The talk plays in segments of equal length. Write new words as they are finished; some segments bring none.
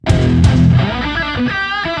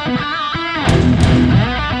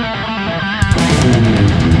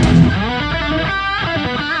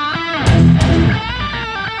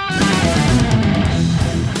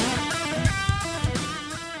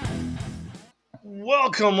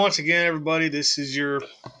Welcome once again, everybody. This is your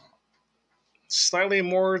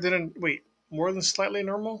more than slightly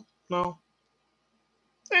normal? No.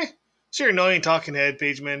 It's your annoying talking head,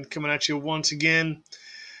 Page Man, coming at you once again.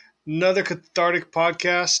 Another cathartic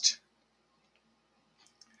podcast.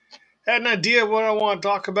 Had an idea of what I want to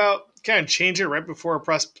talk about. Kind of change it right before I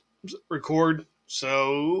press record.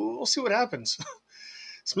 So we'll see what happens.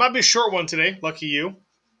 This might be a short one today, lucky you.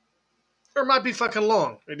 Or it might be fucking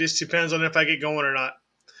long. It just depends on if I get going or not.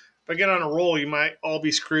 If I get on a roll, you might all be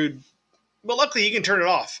screwed. But luckily, you can turn it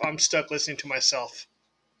off. I'm stuck listening to myself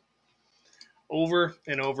over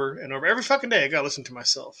and over and over. Every fucking day, I gotta listen to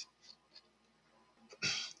myself.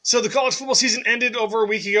 So the college football season ended over a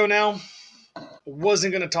week ago now.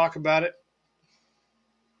 Wasn't gonna talk about it.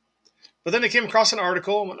 But then I came across an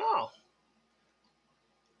article and went, oh,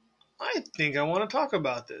 I think I want to talk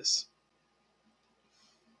about this.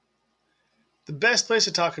 The best place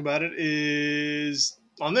to talk about it is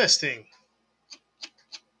on this thing.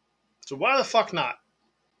 So why the fuck not?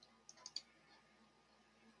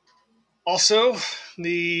 Also,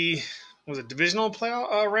 the divisional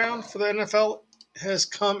playoff round for the NFL has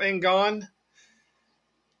come and gone.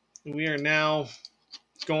 We are now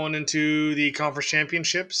going into the conference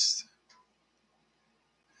championships.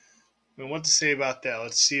 And what to say about that?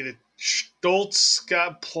 Let's see. The Stoltz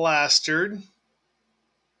got plastered.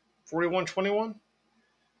 41-21.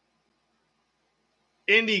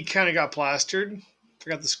 Indy kind of got plastered.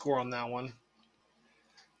 Forgot the score on that one.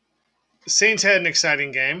 The Saints had an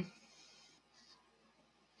exciting game.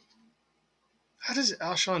 How does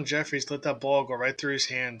Alshon Jeffries let that ball go right through his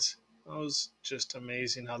hands? That was just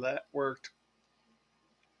amazing how that worked.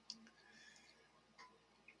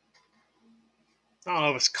 I don't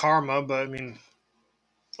know if it's karma, but I mean,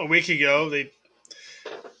 a week ago, the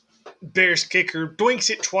Bears kicker doinks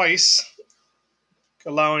it twice,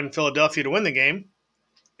 allowing Philadelphia to win the game.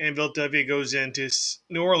 And Philadelphia goes into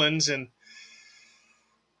New Orleans, and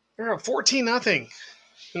they're up 14-0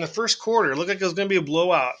 in the first quarter. It looked like it was going to be a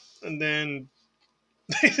blowout, and then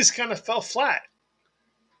they just kind of fell flat.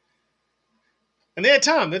 And they had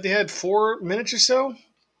time. They had 4 minutes or so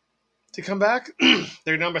to come back.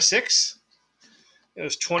 They're down by 6. It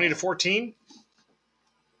was 20-14.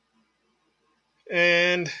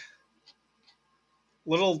 And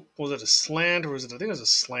was it a slant or was it? I think it was a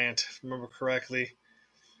slant, if I remember correctly.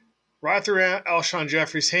 Right through Alshon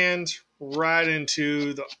Jeffries' hands, right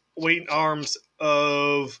into the waiting arms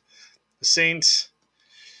of the Saints.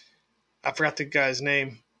 I forgot the guy's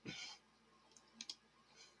name.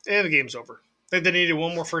 And the game's over. They needed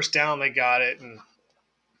one more first down. They got it. And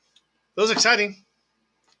it was exciting.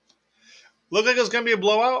 Looked like it was going to be a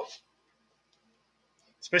blowout.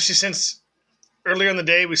 Especially since earlier in the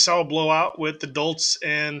day we saw a blowout with the Dolts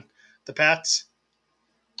and the Pats.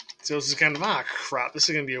 So it was kind of, crap, this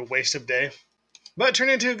is going to be a waste of day. But it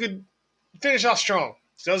turned into a good finish off strong.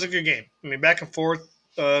 So that was a good game. I mean, back and forth.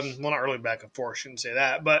 Well, not really back and forth. Shouldn't say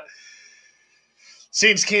that. But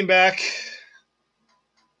Saints came back.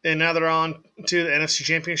 And now they're on to the NFC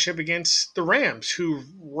Championship against the Rams, who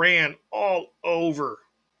ran all over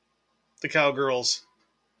the Cowgirls.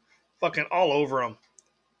 Fucking all over them.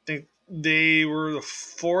 I think they were the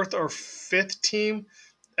 4th or 5th team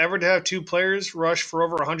ever to have 2 players rush for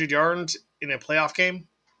over 100 yards in a playoff game.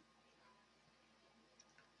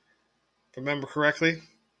 If I remember correctly.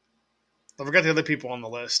 I forgot the other people on the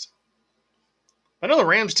list. I know the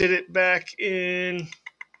Rams did it back in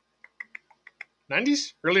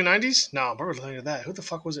 90s? Early 90s? No, I'm probably looking at that. Who the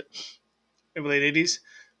fuck was it? In the late 80s?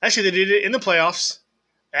 Actually, they did it in the playoffs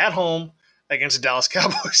at home against the Dallas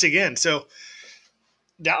Cowboys again. So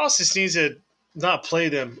Dallas just needs to not play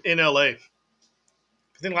them in LA.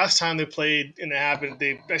 I think last time they played and it happened,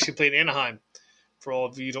 they actually played Anaheim. For all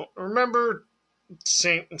of you who don't remember,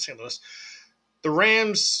 St. Louis. The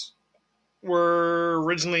Rams were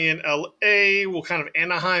originally in LA, kind of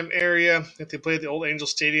Anaheim area. If they played at the old Angel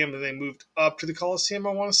Stadium, and they moved up to the Coliseum,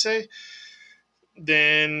 I want to say.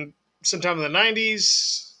 Then sometime in the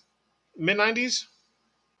 90s, mid-90s,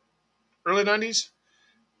 early 90s,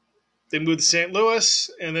 they moved to St.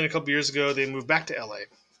 Louis, and then a couple years ago, they moved back to LA.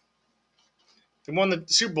 They won the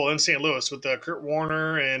Super Bowl in St. Louis with Kurt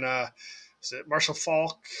Warner and Marshall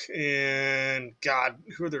Faulk and, God,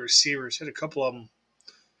 who are the receivers? Had a couple of them.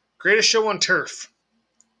 Greatest show on turf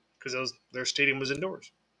because their stadium was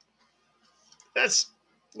indoors. That's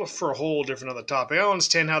for a whole different other topic. I don't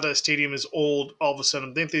understand how that stadium is old all of a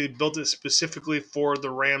sudden. I think they built it specifically for the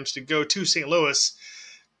Rams to go to St. Louis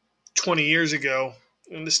 20 years ago.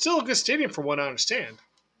 And it's still a good stadium from what I understand.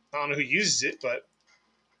 I don't know who uses it, but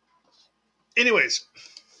anyways,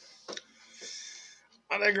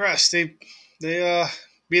 I digress. They They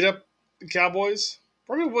beat up the Cowboys.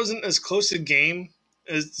 Probably wasn't as close a game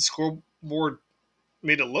as the scoreboard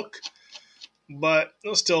made it look, but it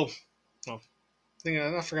was still. Well,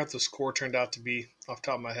 I forgot the score turned out to be off the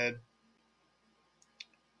top of my head.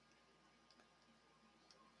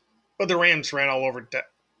 But the Rams ran all over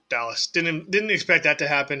Dallas. Didn't expect that to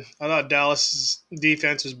happen. I thought Dallas's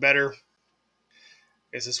defense was better.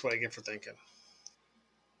 Is this what I get for thinking?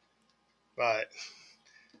 But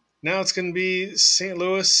now it's going to be St.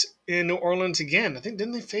 Louis and New Orleans again. I think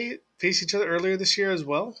didn't they face each other earlier this year as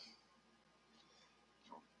well?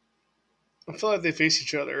 I feel like they faced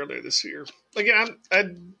each other earlier this year. Again,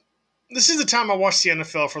 this is the time I watch the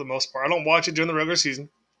NFL for the most part. I don't watch it during the regular season,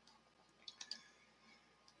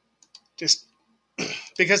 just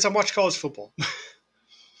because I watch college football.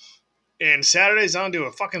 And Saturdays I don't do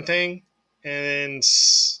a fucking thing, and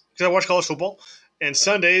because I watch college football. And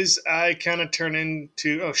Sundays I kind of turn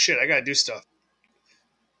into I gotta do stuff.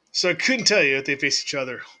 So I couldn't tell you if they faced each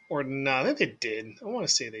other or not. I think they did. I want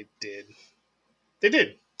to say they did. They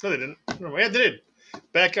did. No, they didn't. No, yeah, they did.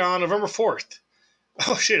 Back on November 4th.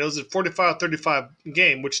 Oh, shit. It was a 45-35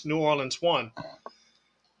 game, which New Orleans won.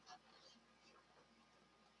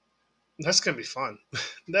 That's going to be fun.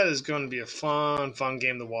 That is going to be a fun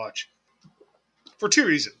game to watch. For two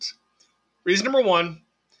reasons. Reason number one,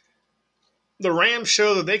 the Rams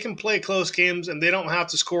show that they can play close games and they don't have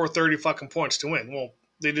to score 30 fucking points to win. Well,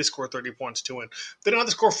 they did score 30 points to win. They don't have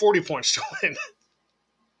to score 40 points to win.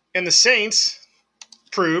 And the Saints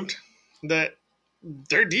proved that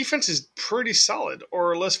their defense is pretty solid,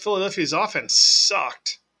 or unless Philadelphia's offense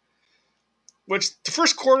sucked. Which the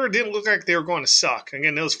first quarter didn't look like they were going to suck.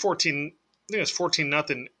 Again, it was 14. I think it was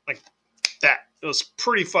 14-0, like that. It was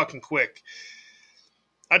pretty fucking quick.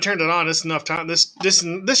 I turned it on. This is enough time. This is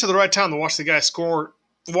the right time to watch the guy score,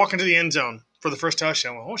 walk into the end zone for the first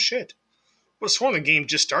touchdown. Oh shit! Well, sworn the game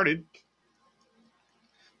just started.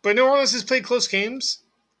 But New Orleans has played close games.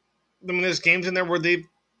 I mean, there's games in there where they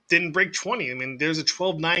didn't break 20. I mean, there's a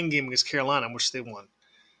 12-9 game against Carolina, which they won.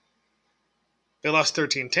 They lost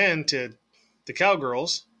 13-10 to the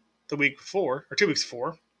Cowgirls the week before, or 2 weeks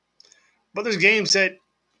before. But there's games that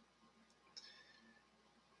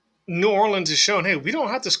New Orleans has shown, hey, we don't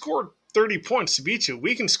have to score 30 points to beat you.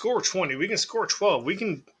 We can score 20. We can score 12. We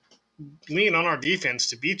can lean on our defense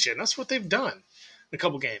to beat you. And that's what they've done in a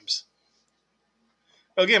couple games.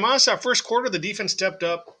 Again, honestly, our first quarter, the defense stepped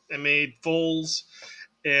up and made Foles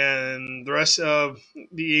and the rest of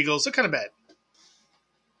the Eagles look kind of bad.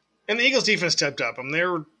 And the Eagles' defense stepped up.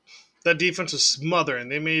 That defense was smothering.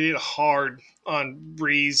 They made it hard on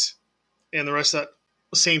Breeze and the rest of that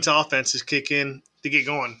Saints offense to kick in to get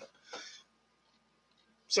going.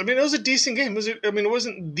 So, I mean, it was a decent game. It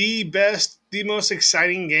wasn't the best, the most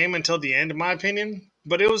exciting game until the end, in my opinion,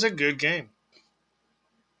 but it was a good game.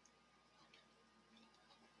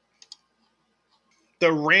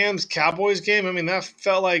 The Rams-Cowboys game, I mean, that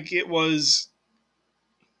felt like it was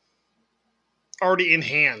already in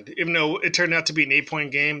hand, even though it turned out to be an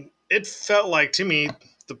 8-point game. It felt like, to me,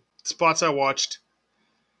 the spots I watched,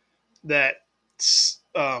 that,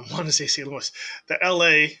 I want to say St. Louis, that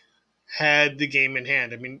LA had the game in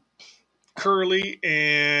hand. I mean, Curley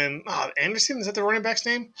and Anderson, is that the running back's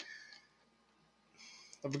name?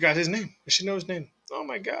 I forgot his name. I should know his name. Oh,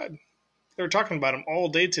 my God. They were talking about him all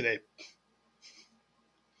day today.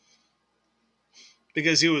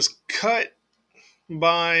 Because he was cut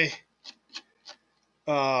by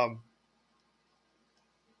the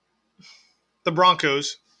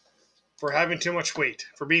Broncos for having too much weight,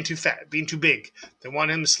 for being too fat, being too big. They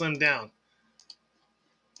wanted him to slim down.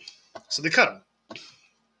 So they cut him.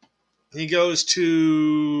 He goes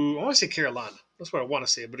to, I want to say Carolina. That's what I want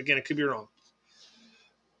to say, but again, it could be wrong.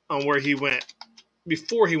 On where he went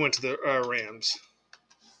before he went to the Rams.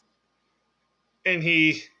 And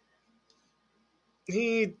he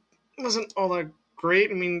wasn't all that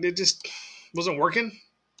great. I mean, it just wasn't working.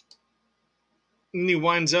 And he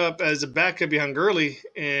winds up as a backup behind Gurley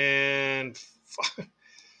and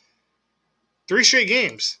 3 straight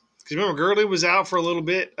games. Because remember, Gurley was out for a little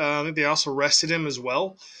bit. I think they also rested him as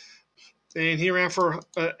well. And he ran for,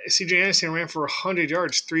 C.J. Anderson ran for 100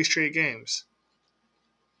 yards 3 straight games.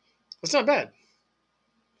 That's not bad.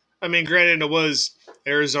 I mean, granted, it was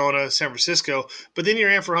Arizona, San Francisco, but then he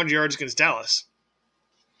ran for 100 yards against Dallas.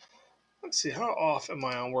 Let's see, how off am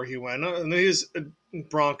I on where he went? And he was a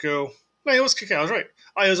Bronco. No, he was kick out. I was right.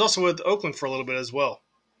 He was also with Oakland for a little bit as well.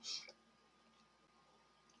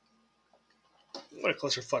 What a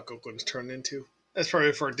clusterfuck Oakland's turned into. That's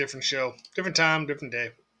probably for a different show. Different time, different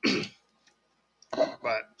day.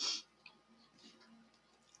 But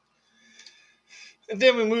And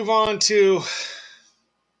then we move on to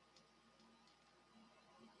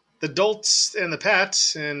the Dolts and the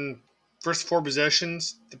Pats. And first 4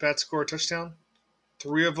 possessions, the Pats score a touchdown.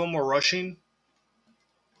 3 of them were rushing.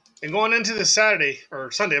 And going into the Sunday,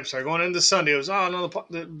 going into Sunday, it was,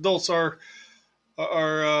 the Dolts are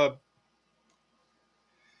the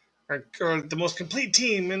most complete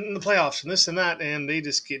team in the playoffs and this and that, and they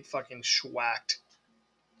just get fucking schwacked.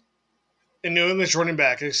 And New England's running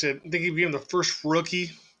back, like I said, I think he became the first rookie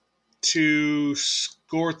to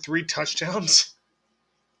score 3 touchdowns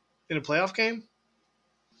in a playoff game.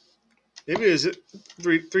 Maybe it was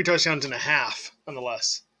three touchdowns and a half,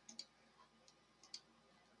 nonetheless.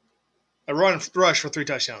 A rush for 3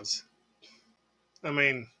 touchdowns. I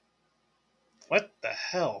mean, what the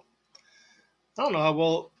hell? I don't know how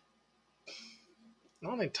well. I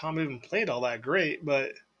don't think Tom even played all that great,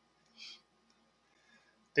 but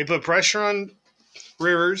they put pressure on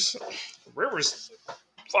Rivers. Rivers,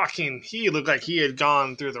 he looked like he had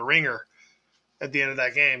gone through the ringer at the end of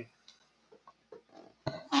that game.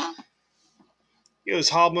 He was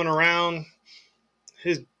hobbling around.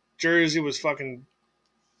 His jersey was fucking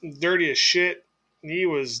dirty as shit. He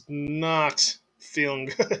was not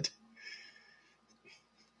feeling good.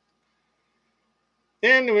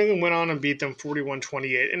 And New England went on and beat them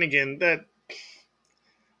 41-28. And again, that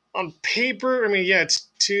on paper, I mean, yeah, it's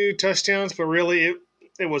 2 touchdowns, but really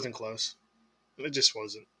it wasn't close. It just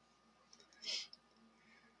wasn't.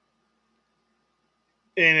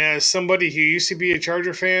 And as somebody who used to be a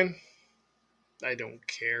Charger fan, I don't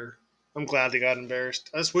care. I'm glad they got embarrassed.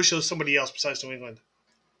 I just wish it was somebody else besides New England.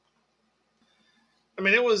 I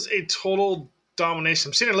mean, it was a total domination.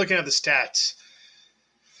 I'm sitting there looking at the stats.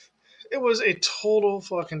 It was a total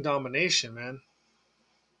fucking domination, man.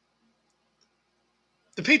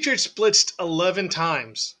 The Patriots blitzed 11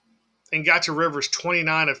 times and got to Rivers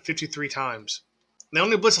 29 of 53 times. They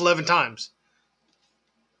only blitzed 11 times.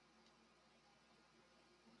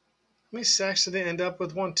 How many sacks did they end up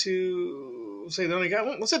with? 1, 2. Let's say they only got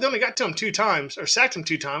to him 2 times, or sacked him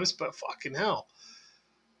 2 times, but fucking hell.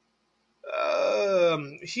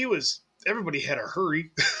 Everybody had a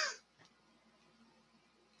hurry.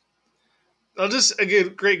 Just a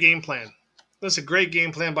great game plan. That's a great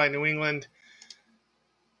game plan by New England.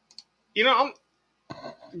 You know,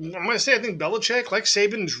 I'm going to say I think Belichick, like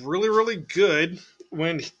Saban, is really, really good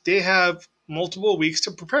when they have multiple weeks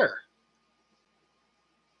to prepare.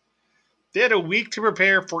 They had a week to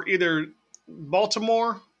prepare for either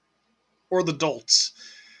Baltimore or the Dolts.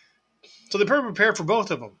 So they prepared for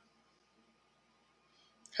both of them.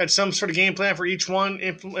 Had some sort of game plan for each one,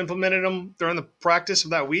 implemented them during the practice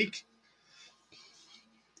of that week.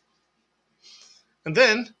 And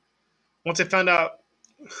then, once they found out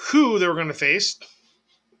who they were going to face,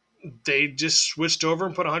 they just switched over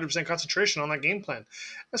and put 100% concentration on that game plan.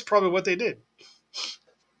 That's probably what they did.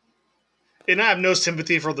 And I have no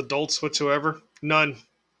sympathy for the Dolts whatsoever. None.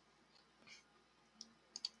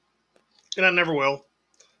 And I never will.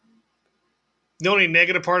 The only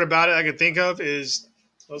negative part about it I can think of is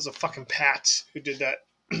it was the fucking Pats who did that.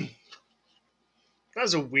 That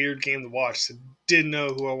was a weird game to watch. I didn't know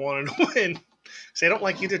who I wanted to win. Because I don't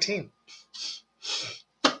like either team.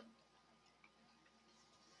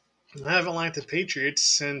 I haven't liked the Patriots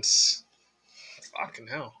since fucking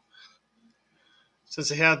hell. Since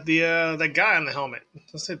they had that guy on the helmet.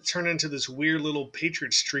 Since they turned into this weird little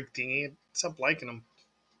Patriot streak thingy, I stopped liking them.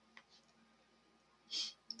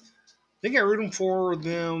 I think I rooted for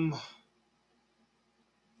them.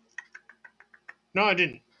 No, I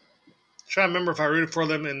didn't. I'm trying to remember if I rooted for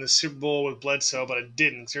them in the Super Bowl with Bledsoe, but I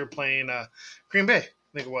didn't because they were playing Green Bay.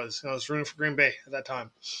 I think it was. I was rooting for Green Bay at that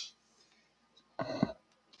time.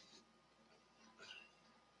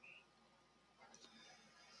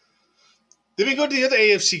 Then we go to the other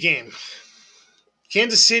AFC game.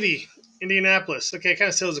 Kansas City, Indianapolis. Okay, it kind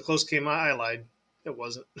of still was a close game. I lied. It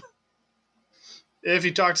wasn't. If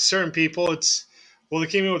you talk to certain people, they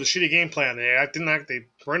came in with a shitty game plan. They acted like they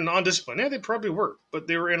were non-disciplined. Yeah, they probably were. But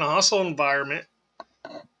they were in a hostile environment.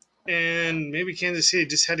 And maybe Kansas City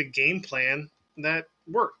just had a game plan that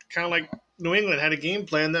worked. Kind of like New England had a game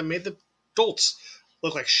plan that made the Dolts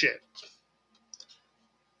look like shit.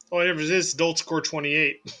 All it ever is, the Dolts scored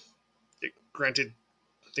 28. Granted,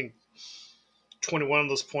 I think 21 of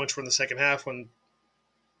those points were in the second half when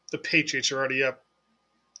the Patriots are already up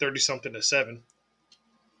 30-something to 7.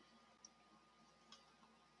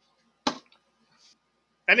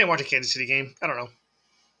 I didn't watch a Kansas City game. I don't know.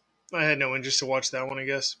 I had no interest to watch that one, I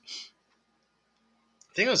guess.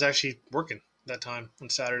 I think I was actually working that time on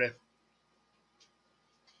Saturday.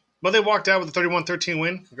 But they walked out with a 31-13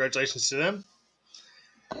 win. Congratulations to them.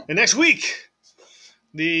 And next week,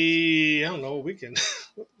 I don't know, weekend.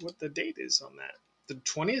 What the date is on that? The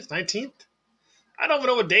 20th, 19th? I don't even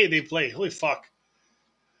know what day they play. Holy fuck.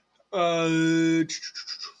 What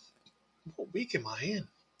week am I in?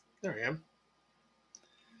 There I am.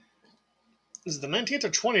 This is the 19th or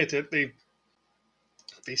 20th that they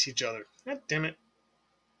face each other. God damn it.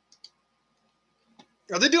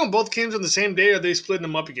 Are they doing both games on the same day, or are they splitting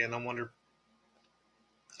them up again? I wonder.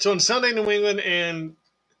 So on Sunday, New England and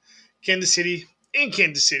Kansas City. In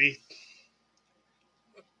Kansas City.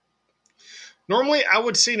 Normally, I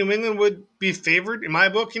would say New England would be favored, in my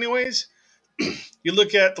book anyways. You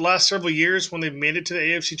look at the last several years when they've made it to the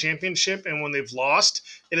AFC Championship and when they've lost,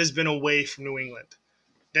 it has been away from New England.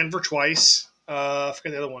 Denver twice. I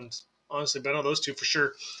forget the other ones, honestly, but I know those two for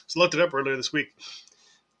sure. So I looked it up earlier this week.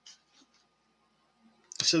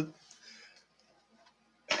 So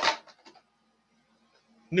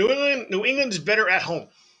New England's better at home.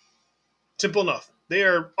 Simple enough. They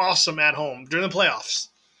are awesome at home during the playoffs.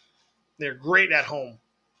 They're great at home.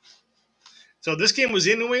 So this game was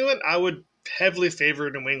in New England, I would heavily favor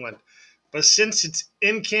New England. But since it's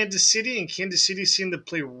in Kansas City, and Kansas City seemed to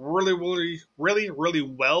play really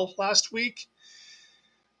well last week,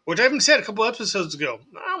 which I even said a couple episodes ago,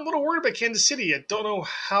 I'm a little worried about Kansas City. I don't know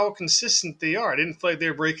how consistent they are. I didn't feel like they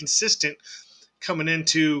were very consistent coming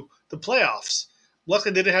into the playoffs.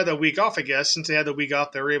 Luckily, they didn't have that week off, I guess. Since they had the week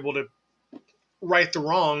off, they were able to right the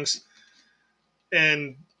wrongs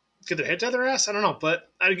and get their heads out of their ass. I don't know. But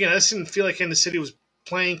again, I just didn't feel like Kansas City was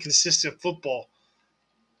playing consistent football.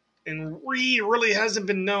 And Reed really hasn't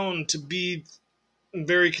been known to be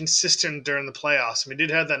very consistent during the playoffs. I mean, he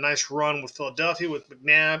did have that nice run with Philadelphia with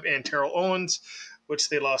McNabb and Terrell Owens, which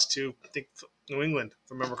they lost to, I think, New England,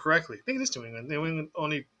 if I remember correctly. I think it is New England. New England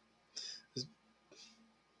only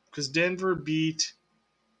because Denver beat.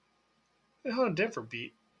 How did Denver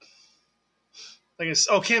beat? I guess.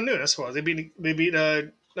 Oh, Cam Newton. That's what they beat. They beat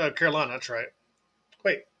Carolina. That's right.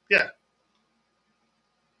 Wait, yeah.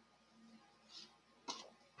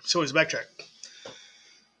 So he's backtrack.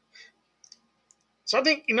 So I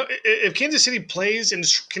think if Kansas City plays and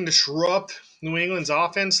can disrupt New England's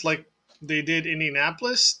offense like they did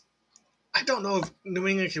Indianapolis, I don't know if New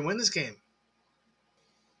England can win this game.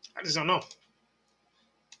 I just don't know.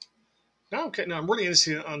 Now I'm really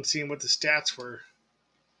interested on seeing what the stats were.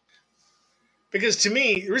 Because to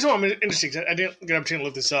me, the reason why I'm interested, I didn't get an opportunity to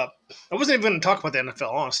look this up. I wasn't even going to talk about the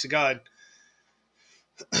NFL, honest to God.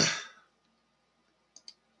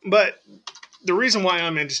 But the reason why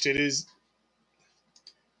I'm interested is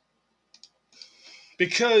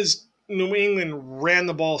because New England ran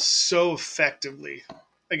the ball so effectively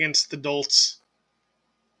against the Dolts.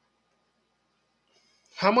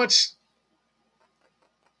 How much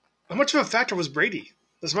of a factor was Brady?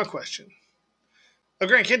 That's my question.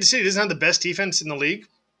 Granted, Kansas City doesn't have the best defense in the league.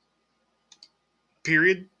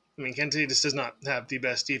 Period. I mean, Kansas City just does not have the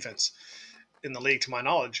best defense in the league, to my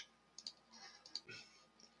knowledge.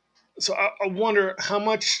 So I wonder how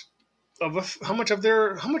much was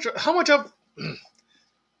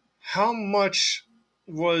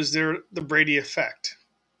the Brady effect?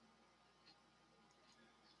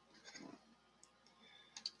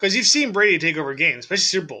 Because you've seen Brady take over games, especially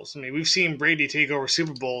Super Bowls. I mean, we've seen Brady take over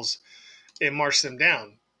Super Bowls and march them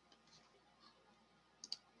down.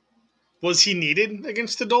 Was he needed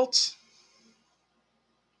against the Dolts?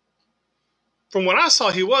 From what I saw,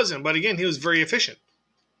 he wasn't. But again, he was very efficient.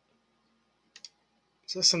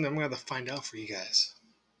 So that's something I'm going to have to find out for you guys.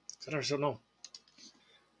 I just don't know.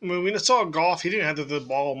 I mean, we saw Goff. He didn't have the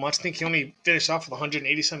ball much. I think he only finished off with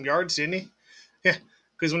 180-some yards, didn't he? Yeah,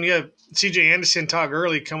 because when you have C.J. Anderson, Todd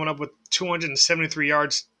Gurley coming up with 273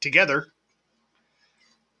 yards together,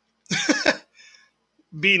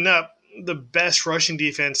 beating up the best rushing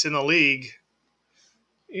defense in the league,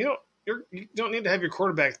 you don't need to have your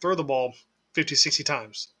quarterback throw the ball 50, 60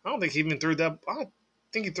 times. I don't think he even threw that. I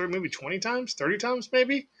think he threw it maybe 20 times, 30 times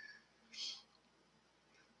maybe.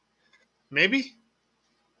 Maybe.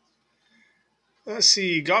 Let's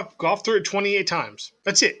see. Goff threw it 28 times.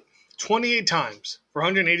 That's it. 28 times for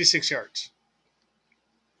 186 yards.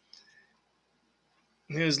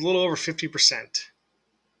 It was a little over 50%.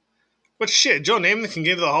 But shit, Joe Namath can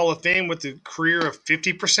get to the Hall of Fame with a career of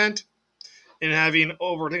 50% and having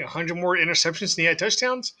over, I think, 100 more interceptions than he had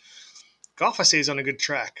touchdowns. Goff, I say, is on a good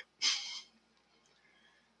track.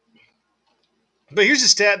 But here's a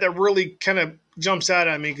stat that really kind of jumps out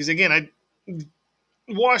at me because, again, I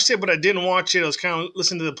watched it, but I didn't watch it. I was kind of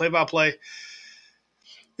listening to the play-by-play.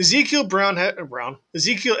 Ezekiel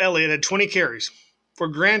Elliott had 20 carries for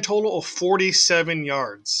a grand total of 47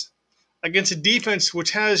 yards against a defense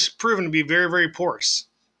which has proven to be very, very porous.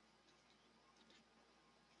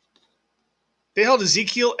 They held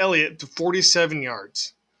Ezekiel Elliott to 47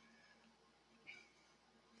 yards.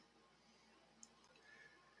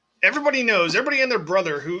 Everybody knows, everybody and their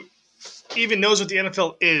brother who even knows what the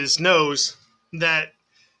NFL is, knows that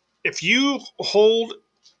if you hold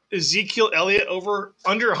Ezekiel Elliott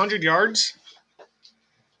under 100 yards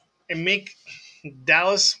and make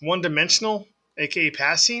Dallas one-dimensional, aka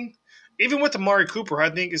passing, even with Amari Cooper, who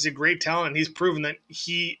I think is a great talent, and he's proven that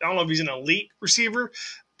I don't know if he's an elite receiver,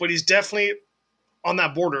 but he's definitely on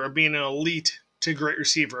that border of being an elite to great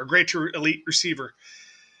receiver, a great to elite receiver.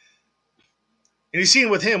 And you've seen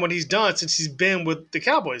with him what he's done since he's been with the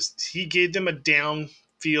Cowboys. He gave them a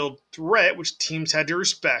downfield threat, which teams had to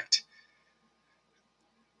respect,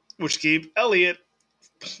 which gave Elliott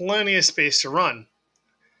plenty of space to run.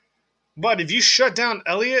 But if you shut down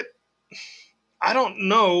Elliott, I don't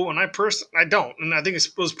know, and I don't, and I think it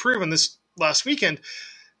was proven this last weekend,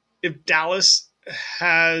 if Dallas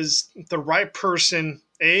has the right person,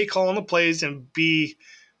 A, calling the plays, and B,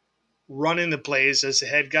 running the plays as the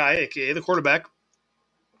head guy, aka the quarterback,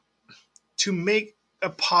 to make a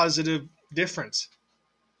positive difference,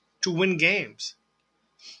 to win games.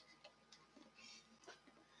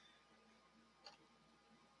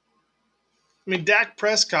 I mean, Dak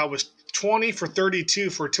Prescott was 20 for 32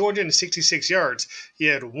 for 266 yards. He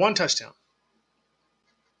had one touchdown.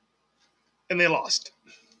 And they lost.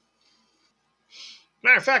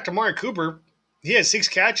 Matter of fact, Amari Cooper, he had 6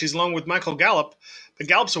 catches along with Michael Gallup, but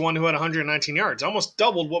Gallup's the one who had 119 yards, almost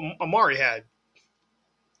doubled what Amari had.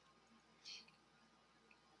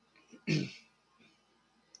 I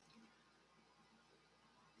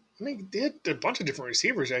mean, they had a bunch of different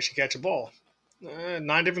receivers actually catch a ball.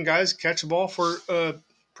 9 different guys catch the ball for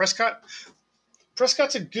Prescott.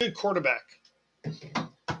 Prescott's a good quarterback.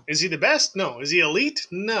 Is he the best? No. Is he elite?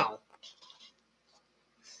 No.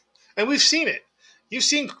 And we've seen it. You've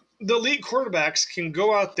seen the elite quarterbacks can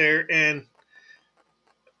go out there and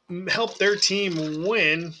help their team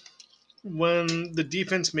win when the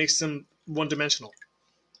defense makes them one-dimensional,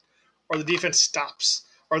 or the defense stops,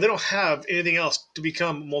 or they don't have anything else to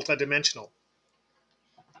become multidimensional.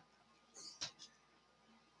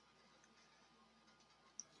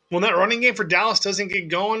 When that running game for Dallas doesn't get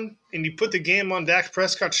going and you put the game on Dak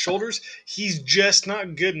Prescott's shoulders, he's just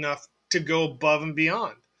not good enough to go above and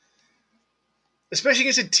beyond. Especially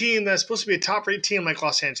against a team that's supposed to be a top-rated team like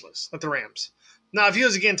Los Angeles, like the Rams. Now, if he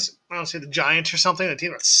was against, I don't say the Giants or something, a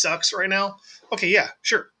team that sucks right now, okay, yeah,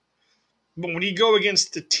 sure. But when you go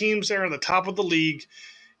against the teams that are at the top of the league,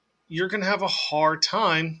 you're going to have a hard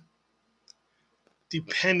time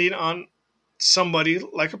depending on somebody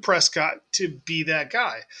like a Prescott to be that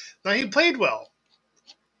guy. Now, he played well.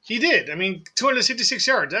 He did. I mean, 266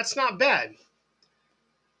 yards, that's not bad.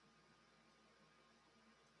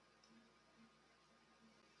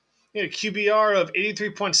 He had a QBR of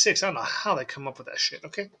 83.6. I don't know how they come up with that shit,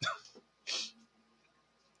 okay?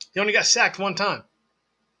 He only got sacked one time.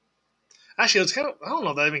 Actually, it was kind of, I don't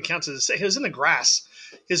know if that even counts as a sack. He was in the grass.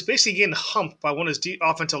 He was basically getting humped by one of his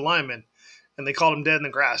offensive linemen, and they called him dead in the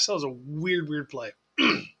grass. That was a weird play.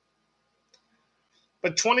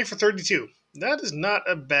 But 20 for 32. That is not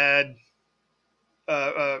a bad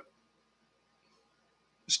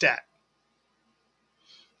stat.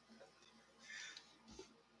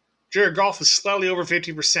 Jared Goff is slightly over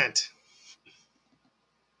 50%.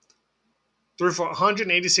 Threw for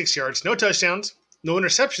 186 yards, no touchdowns, no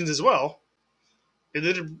interceptions as well.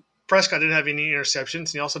 Prescott didn't have any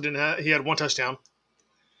interceptions. He also he had one touchdown.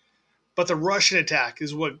 But the rushing attack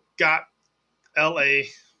is what got LA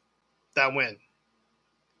that win.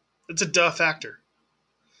 It's a duh factor.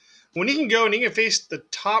 When he can go and he can face the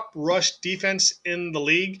top rush defense in the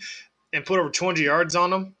league and put over 200 yards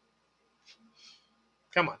on them,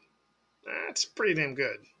 come on. That's pretty damn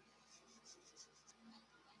good.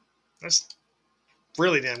 That's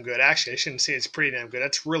really damn good. Actually, I shouldn't say it's pretty damn good.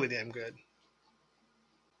 That's really damn good.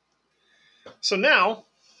 So now,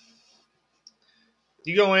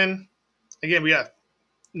 you go in. Again, we got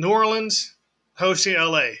New Orleans hosting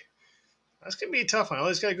LA. That's going to be a tough one.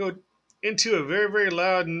 LA's got to go into a very, very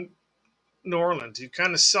loud New Orleans. You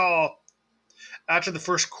kind of saw after the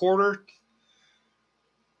first quarter,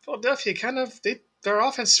 Philadelphia their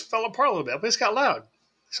offense fell apart a little bit. But it's got loud.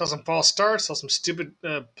 Saw some false starts, saw some stupid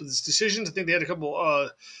decisions. I think they had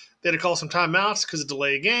they had to call some timeouts because of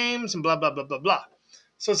delayed games and blah, blah, blah, blah, blah.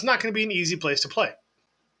 So it's not going to be an easy place to play.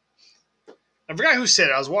 I forgot who said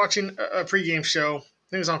it. I was watching a pregame show. I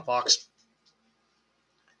think it was on Fox.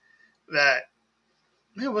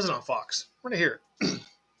 Maybe it wasn't on Fox. Where did I hear it?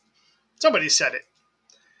 Somebody said it.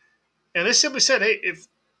 And they simply said, hey, if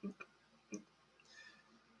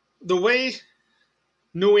the way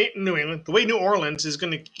New England, the way New Orleans is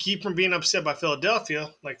going to keep from being upset by Philadelphia,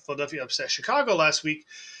 like Philadelphia upset Chicago last week,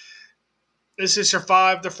 is to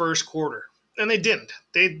survive the first quarter. And they didn't.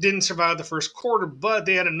 They didn't survive the first quarter, but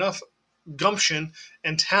they had enough gumption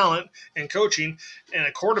and talent and coaching and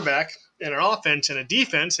a quarterback and an offense and a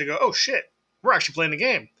defense. They go, oh shit, we're actually playing the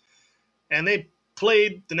game. And they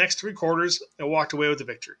played the next three quarters and walked away with the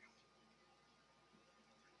victory.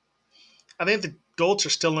 I think the adults are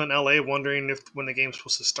still in LA wondering when the game's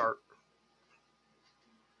supposed to start.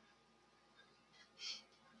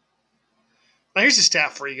 Now here's a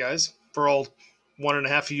stat for you guys, for all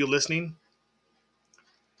 1.5 of you listening.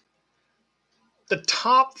 The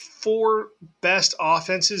top 4 best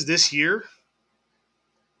offenses this year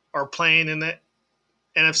are playing in the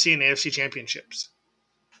NFC and AFC championships.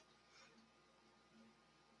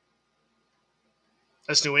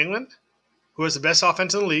 That's New England, who has the best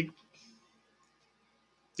offense in the league.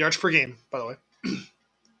 Yards per game, by the way.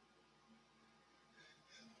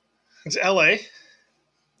 It's LA,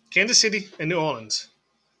 Kansas City, and New Orleans.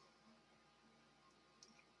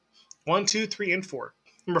 1, 2, 3, and 4.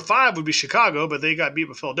 Number 5 would be Chicago, but they got beat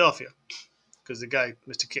by Philadelphia because the guy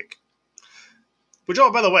missed a kick. Which,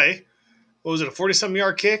 oh, by the way, what was it, a 40-something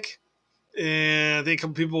yard kick? And I think a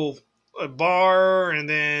couple people, a bar, and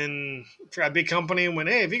then a big company went,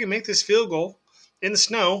 hey, if you can make this field goal in the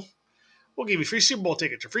snow, we'll give you free Super Bowl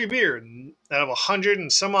tickets or free beer. And out of 100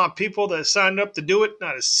 and some odd people that signed up to do it,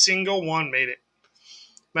 not a single one made it.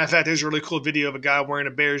 Matter of fact, there's a really cool video of a guy wearing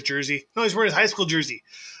a Bears jersey. No, he's wearing his high school jersey.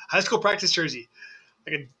 High school practice jersey.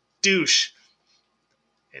 Like a douche.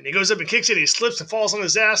 And he goes up and kicks it, and he slips and falls on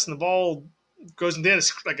his ass, and the ball goes in the end.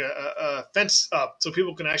 It's like a fence up so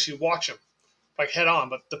people can actually watch him, like head on,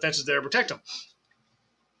 but the fence is there to protect him.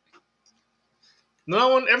 No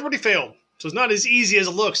one, everybody failed. So it's not as easy as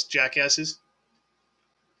it looks, jackasses.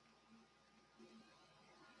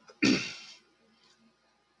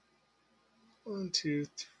 One, two,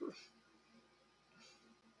 three.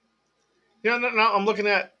 Yeah, no, I'm looking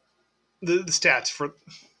at the stats for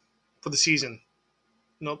the season.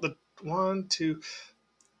 No, the 1, 2,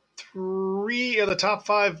 3 of the top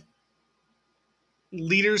 5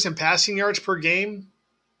 leaders in passing yards per game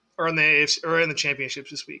are in the AFC, or in the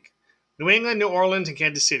championships this week. New England, New Orleans, and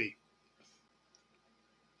Kansas City.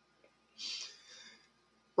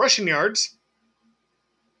 Rushing yards.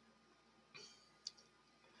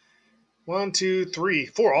 1, 2, 3,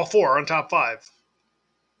 4. All 4 are on top 5.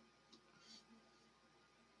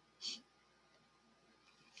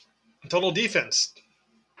 Total defense.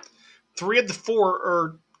 3 of the 4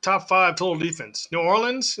 are top 5 total defense. New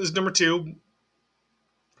Orleans is number 2.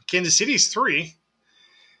 Kansas City is 3.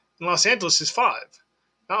 And Los Angeles is 5.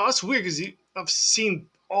 Now, that's weird because I've seen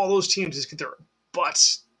all those teams just get their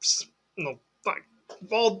butts,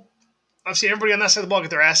 I've seen everybody on that side of the ball get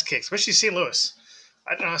their ass kicked, especially St. Louis.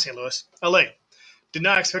 Not St. Louis. LA. Did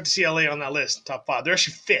not expect to see LA on that list, top 5. They're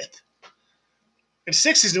actually 5th. And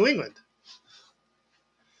 6th is New England.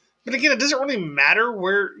 But again, it doesn't really matter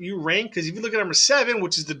where you rank, because if you look at number 7,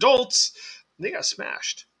 which is the Dolts, they got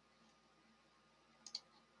smashed.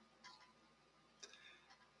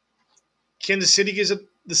 Kansas City gives up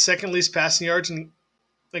the second least passing yards in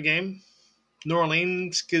the game. New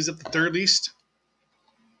Orleans gives up the third least.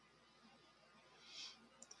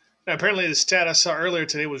 Now, apparently the stat I saw earlier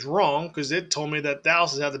today was wrong, because it told me that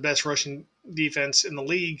Dallas has had the best rushing defense in the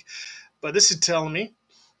league. But this is telling me,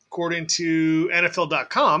 according to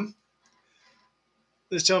NFL.com,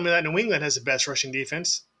 it's telling me that New England has the best rushing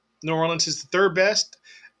defense. New Orleans is the 3rd best.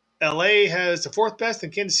 LA has the 4th best,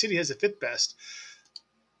 and Kansas City has the 5th best.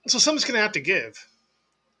 So something's going to have to give.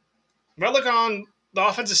 If I look on the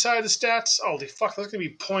offensive side of the stats, holy fuck, there's going to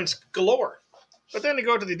be points galore. But then you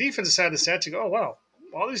go to the defensive side of the stats, you go, oh, wow,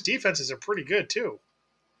 all these defenses are pretty good, too.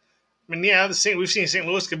 I mean, yeah, we've seen St.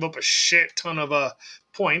 Louis give up a shit ton of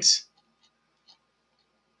points.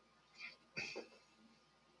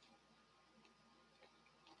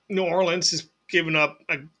 New Orleans is giving up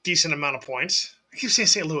a decent amount of points. I keep saying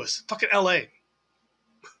St. Louis. Fucking L.A.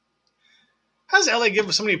 How does LA give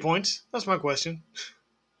us so many points? That's my question.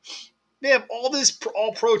 They have all this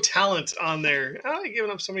all-pro talent on there. How are they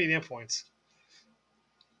giving up so many damn points?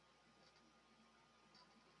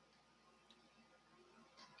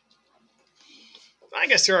 I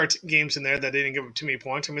guess there are games in there that they didn't give up too many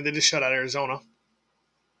points. I mean, they just shut out Arizona.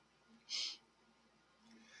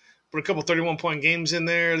 But a couple 31-point games in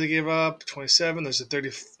there, they gave up 27. There's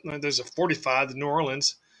a 45 to New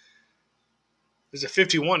Orleans. There's a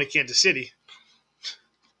 51 to Kansas City.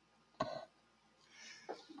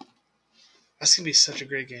 That's going to be such a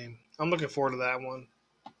great game. I'm looking forward to that one.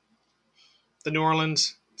 The New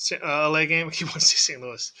Orleans LA game. I keep wanting to see St.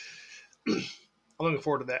 Louis. I'm looking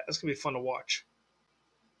forward to that. That's gonna be fun to watch.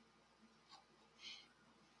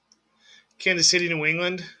 Kansas City, New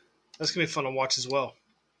England. That's gonna be fun to watch as well.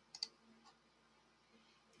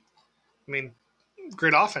 I mean,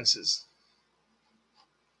 great offenses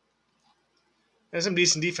and some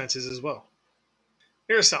decent defenses as well.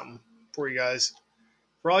 Here's something for you guys,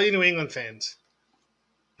 for all you New England fans.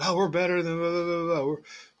 Oh, we're better than blah, blah, blah, blah.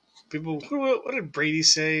 People. What did Brady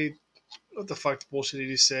say? What the fuck bullshit did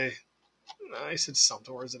he say? No, he said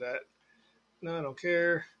something. Where's it at? No, I don't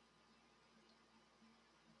care.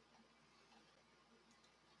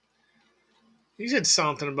 He said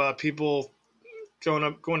something about people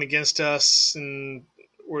going against us, and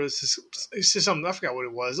where is this? He said something. I forgot what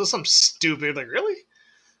it was. It was something stupid. Like, really?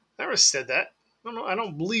 I never said that. I don't know. I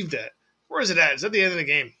don't believe that. Where is it at? Is that the end of the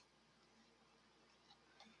game?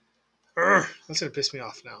 That's gonna piss me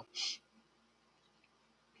off now.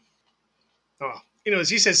 Oh,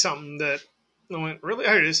 he said something that I went, really?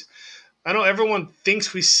 Here it is. I know everyone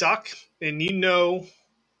thinks we suck, and you know.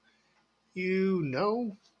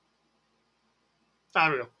 I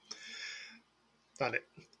don't know. Not it.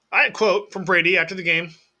 I quote from Brady after the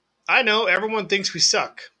game. I know everyone thinks we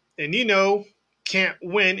suck, and can't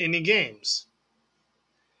win any games.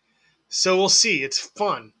 So we'll see. It's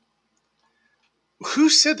fun. Who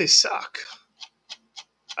said they suck?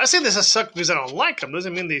 I say this suck because I don't like them.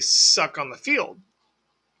 Doesn't mean they suck on the field.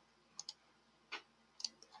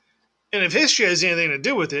 And if history has anything to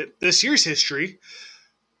do with it, this year's history,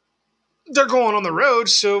 they're going on the road,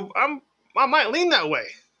 so I might lean that way.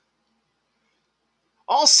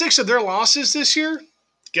 All 6 of their losses this year,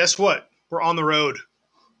 guess what? We're on the road.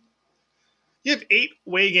 You have 8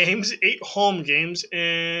 away games, 8 home games,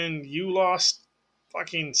 and you lost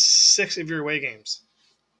fucking 6 of your away games.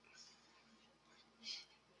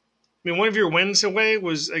 I mean, one of your wins away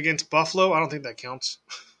was against Buffalo. I don't think that counts.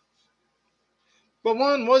 But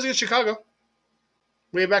one was against Chicago.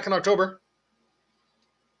 Way back in October.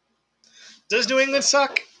 Does New England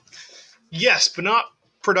suck? Yes, but not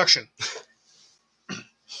production.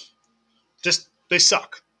 Just, they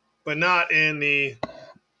suck. But not in the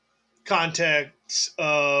context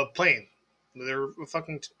of playing. They're a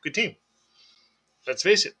fucking good team. Let's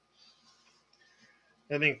face it.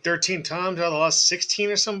 I think 13 times out of the last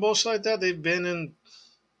 16 or some bullshit like that, they've been in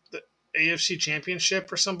the AFC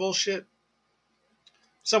Championship or some bullshit.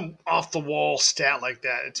 Some off-the-wall stat like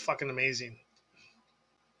that. It's fucking amazing.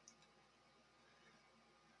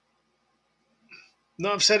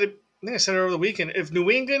 No, I've said it. I think I said it over the weekend.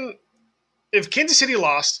 If Kansas City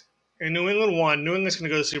lost and New England won, New England's going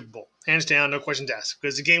to go to the Super Bowl. Hands down, no questions asked.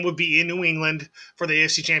 Because the game would be in New England for the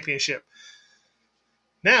AFC Championship.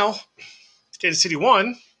 Now, Kansas City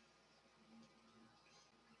won.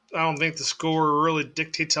 I don't think the score really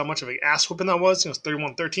dictates how much of an ass whooping that was. It was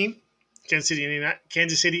 31-13. Kansas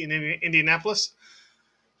City, and Indianapolis.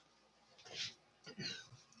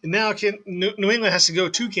 And now New England has to go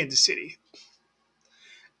to Kansas City.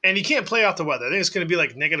 And you can't play out the weather. I think it's going to be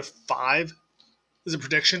like -5 is a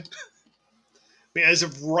prediction. I mean, as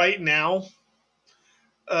of right now,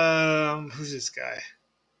 who's this guy?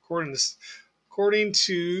 According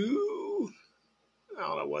to, I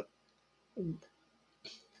don't know what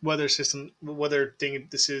weather thing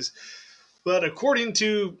this is, but according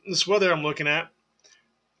to this weather I'm looking at,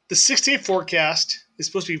 the 6-day forecast is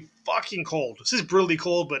supposed to be fucking cold. This is brutally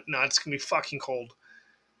cold, but no, it's going to be fucking cold.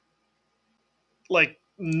 Like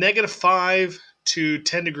 -5 to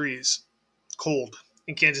 10 degrees cold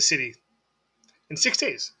in Kansas City in 6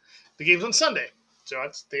 days. The game's on Sunday, so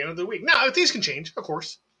that's the end of the week. Now, things can change, of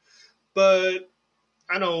course, but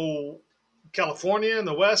I know California and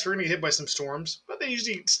the West are going to get hit by some storms, but they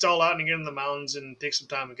usually stall out and get in the mountains and take some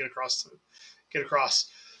time to get across.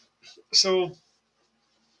 So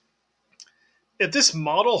if this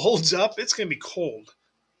model holds up, it's going to be cold.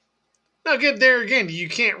 Now, again, you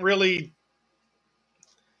can't really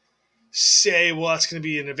say, well, that's going to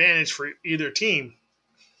be an advantage for either team.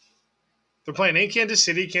 They're playing in Kansas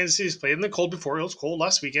City. Kansas City's played in the cold before. It was cold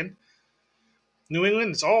last weekend. New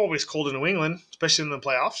England, it's always cold in New England, especially in the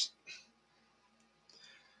playoffs.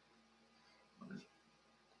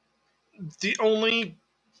 The only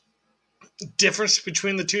difference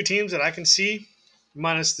between the two teams that I can see,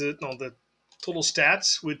 minus the total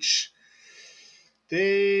stats, which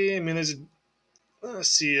there's a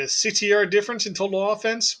 60-yard difference in total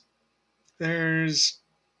offense. There's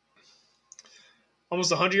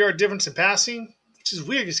almost a 100-yard difference in passing, which is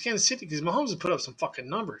weird because Kansas City, because Mahomes has put up some fucking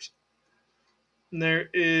numbers. And there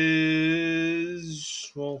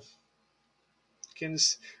is,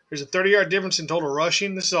 there's a 30-yard difference in total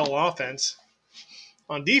rushing. This is all offense.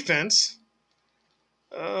 On defense,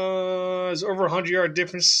 there's over 100-yard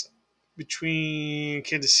difference between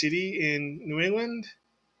Kansas City and New England.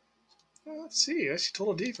 Let's see. Actually,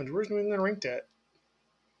 total defense. Where's New England ranked at?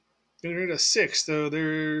 New England at 6th, though.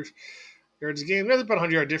 Their yards a game. There's about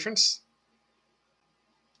 100-yard difference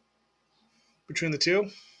between the two.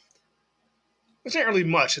 It's not really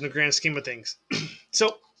much in the grand scheme of things.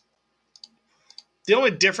 So, the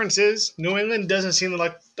only difference is New England doesn't seem to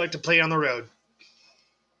like to play on the road.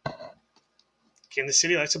 Kansas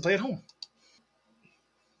City likes to play at home.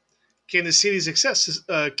 Kansas City's success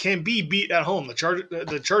can be beat at home.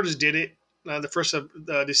 The Chargers did it the 1st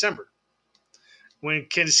of December. When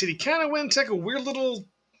Kansas City kind of went like a weird little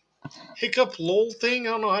hiccup lull thing.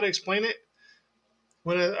 I don't know how to explain it.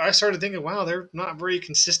 When I started thinking, wow, they're not very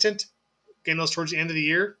consistent getting those towards the end of the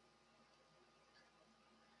year.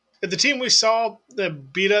 If the team we saw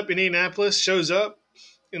that beat up Indianapolis shows up,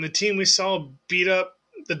 and the team we saw beat up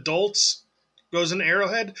the Dolts goes into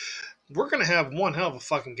Arrowhead, we're going to have one hell of a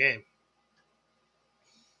fucking game.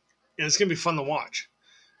 And it's going to be fun to watch.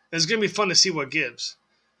 And it's going to be fun to see what gives.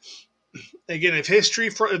 Again, if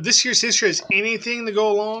this year's history has anything to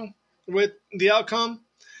go along with the outcome,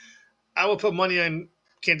 I will put money on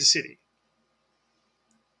Kansas City.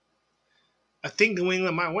 I think New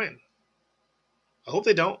England might win. I hope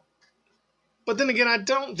they don't. But then again, I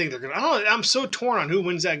don't think they're going to. I'm so torn on who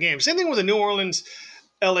wins that game. Same thing with the New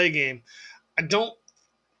Orleans-LA game. I don't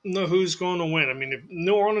know who's going to win. I mean, if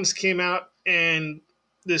New Orleans came out and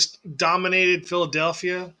just dominated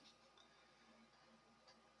Philadelphia,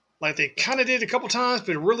 like they kind of did a couple times,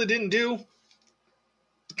 but it really didn't do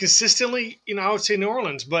consistently, I would say New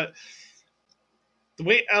Orleans. But the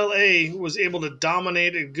way LA was able to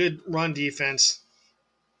dominate a good run defense,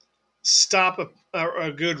 stop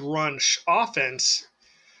a good run offense,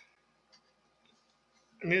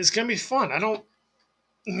 I mean, it's going to be fun.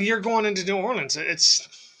 You're going into New Orleans. It's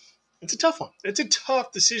a tough one. It's a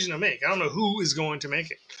tough decision to make. I don't know who is going to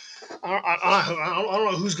make it. I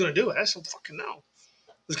don't know who's going to do it. I just don't fucking know.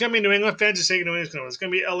 There's going to be New England fans who say New England's going to win. There's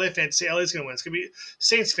going to be LA fans who say LA's going to win. It's going to be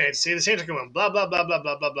Saints fans who say the Saints are going to win. Blah, blah, blah, blah,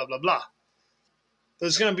 blah, blah, blah, blah, blah.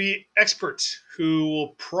 There's going to be experts who will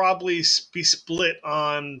probably be split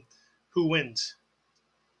on who wins.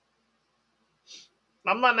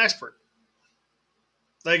 I'm not an expert.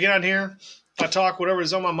 I get on here, I talk whatever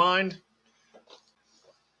is on my mind.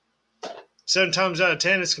 7 times out of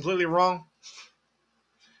 10, it's completely wrong.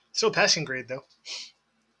 Still passing grade, though.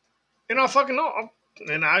 And I fucking know.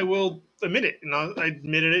 And I will admit it. I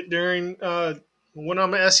admitted it during when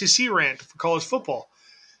I'm an SEC rant for college football.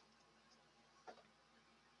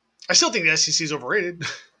 I still think the SEC is overrated.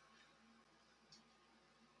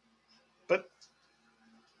 But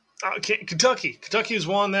Kentucky is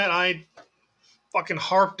one that I fucking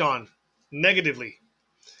harped on negatively.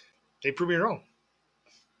 They proved me wrong.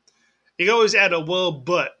 You can always add a well,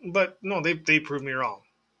 but no, they proved me wrong.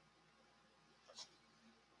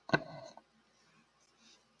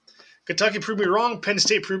 Kentucky proved me wrong. Penn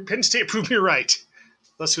State proved me right.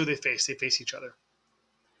 That's who they face. They face each other.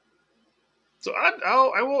 So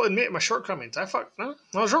I will admit my shortcomings. I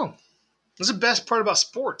was wrong. That's the best part about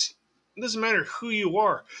sports. It doesn't matter who you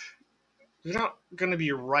are. You're not going to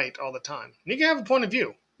be right all the time. You can have a point of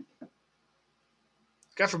view.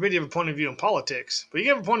 God forbid you have a point of view in politics, but you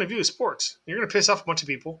can have a point of view in sports. You're going to piss off a bunch of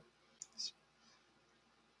people,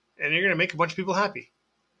 and you're going to make a bunch of people happy.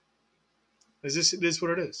 It is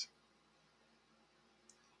what it is.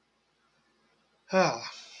 Wow,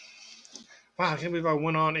 I can't believe I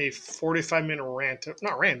went on a 45-minute rant.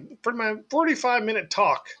 Not rant, for my 45-minute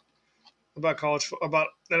talk about about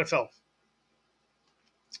NFL.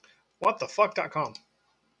 Whatthefuck.com.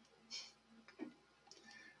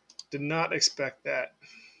 Did not expect that.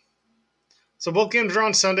 So both games are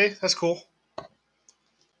on Sunday. That's cool.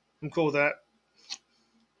 I'm cool with that.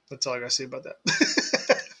 That's all I got to say about that.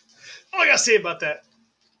 All I got to say about that.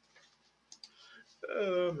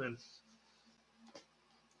 Oh, man.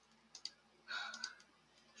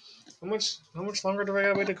 How much longer do I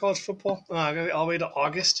got to wait to college football? I got to wait all the way to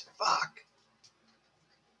August? Fuck.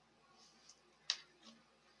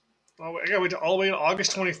 I got to wait all the way to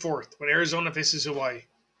August 24th when Arizona faces Hawaii.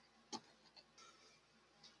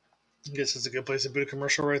 I guess it's a good place to put a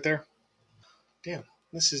commercial right there. Damn,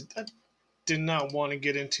 I did not want to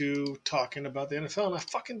get into talking about the NFL, and I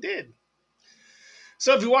fucking did.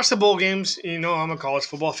 So if you watch the bowl games, you know I'm a college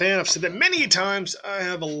football fan. I've said that many times. I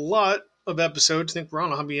have a lot of episodes. I think we're on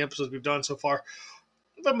how many episodes we've done so far.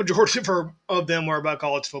 The majority of them were about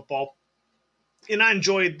college football. And I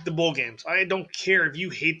enjoyed the bowl games. I don't care if you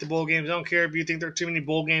hate the bowl games. I don't care if you think there are too many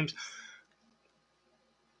bowl games.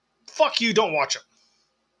 Fuck you, don't watch them.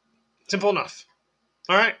 Simple enough.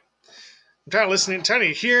 All right. I'm tired of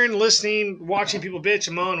listening, hearing, listening, watching people bitch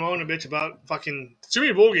and moan and bitch about fucking too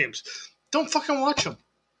many bowl games. Don't fucking watch them.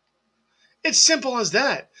 It's simple as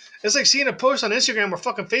that. It's like seeing a post on Instagram or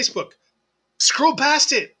fucking Facebook. Scroll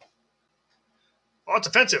past it. Oh, it's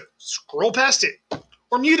offensive. Scroll past it.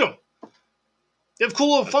 Or mute them. They have a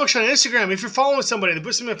cool little function on Instagram. If you're following somebody and they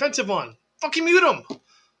put something offensive on, fucking mute them.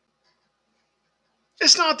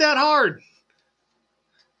 It's not that hard.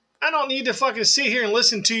 I don't need to fucking sit here and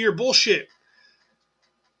listen to your bullshit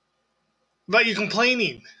about you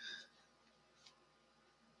complaining.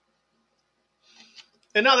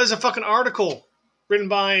 And now there's a fucking article written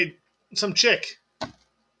by some chick,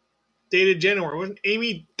 dated January.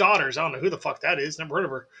 Amy Daughters. I don't know who the fuck that is. Never heard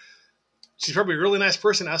of her. She's probably a really nice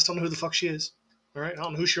person. I still don't know who the fuck she is. All right, I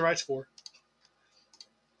don't know who she writes for.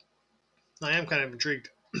 I am kind of intrigued.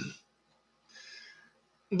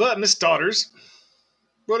 But Miss Daughters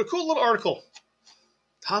wrote a cool little article.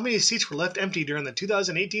 How many seats were left empty during the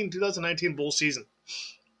 2018-2019 bowl season?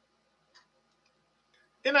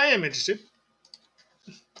 And I am interested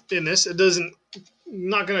in this. It doesn't,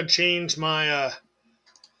 not going to change my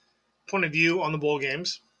point of view on the bowl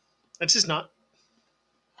games. It's just not.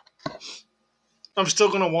 I'm still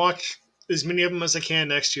going to watch as many of them as I can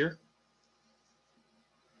next year.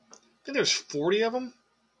 I think there's 40 of them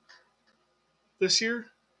this year.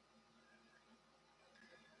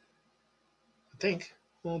 I think.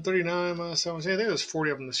 Well, 39 minus 7. I think there's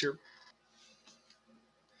 40 of them this year.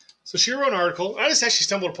 So she wrote an article. I just actually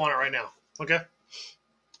stumbled upon it right now. Okay?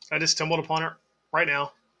 I just stumbled upon it right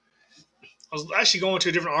now. I was actually going to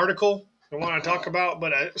a different article I wanted to talk about,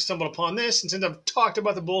 but I stumbled upon this. And since I've talked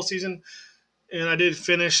about the bowl season, and I did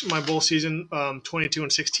finish my bowl season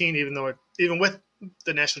 22-16, even with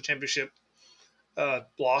the national championship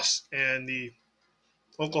loss and the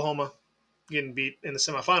Oklahoma getting beat in the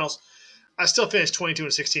semifinals, I still finished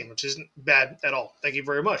 22-16, which isn't bad at all. Thank you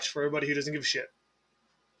very much for everybody who doesn't give a shit.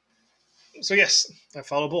 So yes, I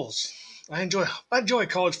follow Bulls. I enjoy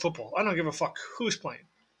college football. I don't give a fuck who's playing.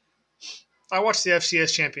 I watched the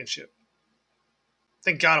FCS championship.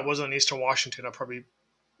 Thank God it wasn't in Eastern Washington. I probably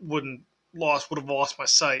would have lost my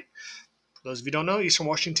sight. For those of you who don't know, Eastern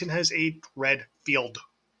Washington has a red field.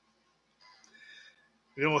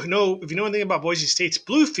 If you know anything about Boise State's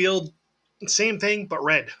blue field, same thing but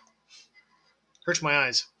red. Hurts my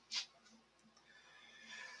eyes.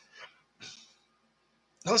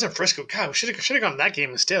 That was in Frisco. God, we should have gone to that game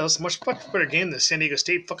instead. That was a much better game than the San Diego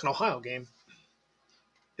State fucking Ohio game.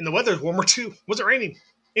 And the weather's warmer too. Was it raining?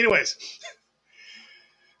 Anyways.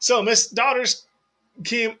 So Miss Daughters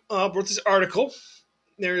came up with this article.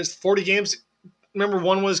 There's 40 games. Remember,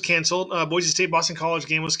 one was canceled. Boise State Boston College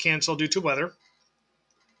game was canceled due to weather.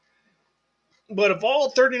 But of all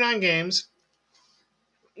 39 games,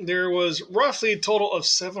 there was roughly a total of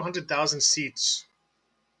 700,000 seats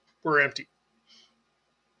were empty.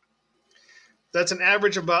 That's an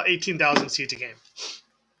average of about 18,000 seats a game.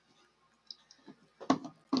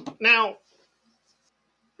 Now,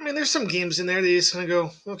 I mean, there's some games in there that you just kind of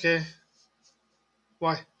go, okay,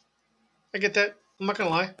 why? I get that. I'm not going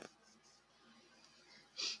to lie.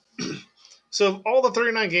 So, of all the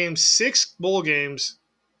 39 games, 6 bowl games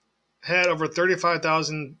had over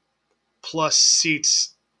 35,000 plus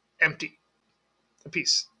seats empty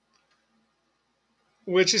apiece,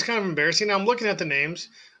 which is kind of embarrassing. Now, I'm looking at the names.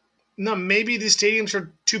 Now, maybe these stadiums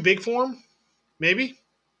are too big for them. Maybe.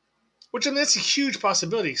 Which, I mean, that's a huge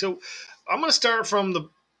possibility. So, I'm going to start from the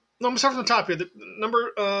top here. The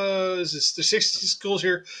number is this, there's 6 schools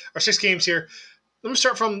here, or 6 games here. Let me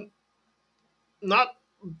start from not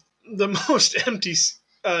the most empty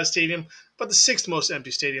stadium, but the 6th most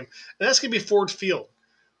empty stadium. And that's going to be Ford Field.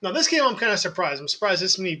 Now, this game I'm kind of surprised. I'm surprised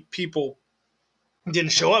this many people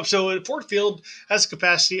didn't show up. So, Ford Field has a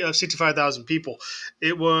capacity of 65,000 people.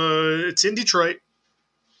 It's in Detroit.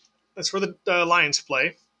 That's where the Lions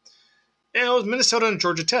play. And it was Minnesota and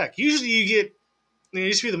Georgia Tech. Usually it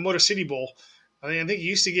used to be the Motor City Bowl. I think you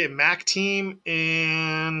used to get MAC team,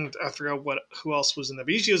 and I forgot who else was in there.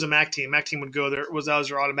 But usually it was a MAC team. MAC team would go there. That was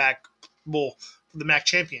their automatic bowl for the MAC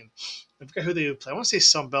champion. I forgot who they would play. I want to say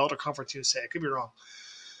Sun Belt or Conference USA. I could be wrong.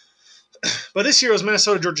 But this year it was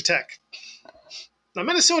Minnesota, Georgia Tech. Now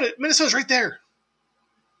Minnesota's right there.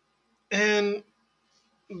 And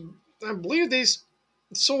I believe they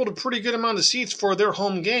sold a pretty good amount of seats for their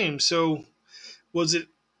home game. So was it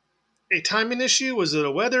a timing issue? Was it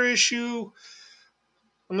a weather issue?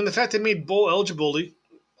 I mean, the fact they made bowl eligibility,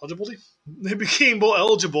 they became bowl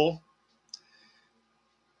eligible,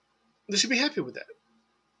 they should be happy with that.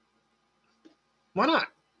 Why not?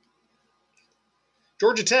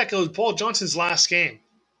 Georgia Tech, it was Paul Johnson's last game.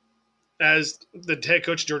 as the head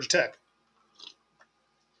coach of Georgia Tech.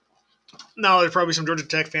 Now, there's probably some Georgia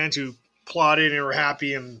Tech fans who applauded and were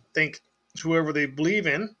happy and think whoever they believe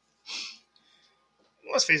in.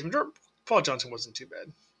 Let's face it, Paul Johnson wasn't too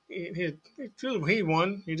bad. He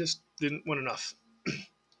won. He just didn't win enough. I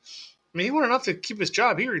mean, he won enough to keep his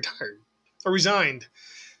job. He retired or resigned.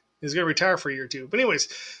 He's going to retire for a year or two. But anyways,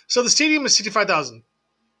 so the stadium is 65,000.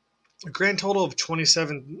 A grand total of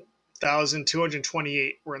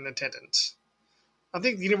 27,228 were in attendance. I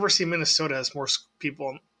think the University of Minnesota has more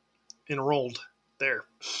people enrolled there.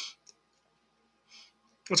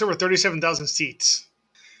 It's over 37,000 seats.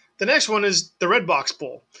 The next one is the Red Box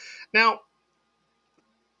Bowl. Now,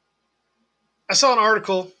 I saw an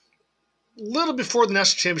article a little before the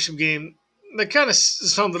national championship game that kind of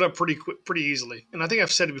summed it up pretty easily. And I think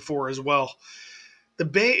I've said it before as well. The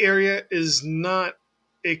Bay Area is not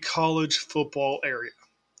a college football area.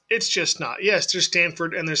 It's just not. Yes, there's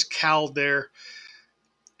Stanford and there's Cal there.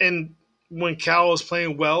 And when Cal is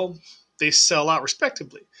playing well, they sell out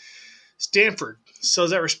respectively. Stanford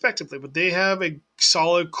sells out respectively, but they have a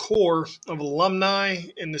solid core of alumni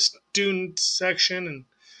in the student section, and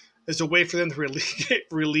as a way for them to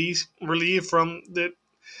relieve from the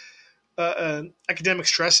academic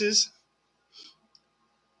stresses.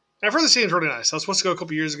 And I've heard the stadium's really nice. I was supposed to go a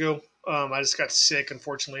couple years ago. I just got sick,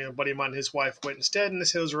 unfortunately. A buddy of mine and his wife went instead, and they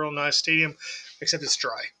said it was a real nice stadium, except it's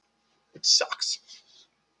dry. It sucks.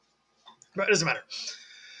 But it doesn't matter.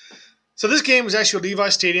 So this game was actually at Levi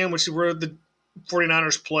Stadium, which is where the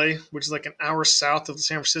 49ers play, which is like an hour south of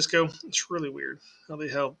San Francisco. It's really weird how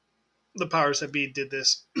the powers that be did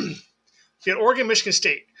this. You had Oregon, Michigan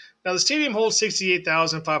State. Now, the stadium holds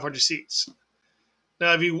 68,500 seats.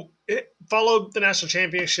 Now, if you followed the national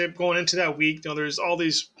championship going into that week, there's all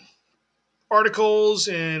these articles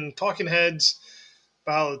and talking heads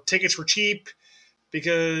about how the tickets were cheap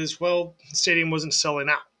because, well, the stadium wasn't selling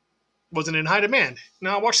out. Wasn't in high demand.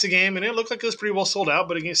 Now, I watched the game, and it looked like it was pretty well sold out,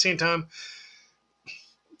 but at the same time,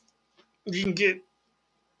 you can get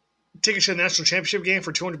tickets to the national championship game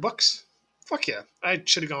for $200. Fuck yeah. I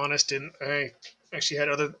should have gone. I just didn't. I actually had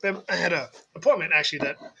an appointment actually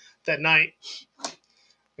that night.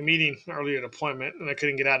 A meeting, not really an appointment, and I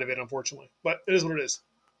couldn't get out of it, unfortunately. But it is what it is.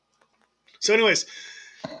 So anyways,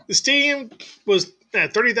 the stadium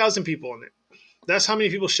had 30,000 people in it. That's how many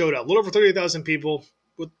people showed up. A little over 30,000 people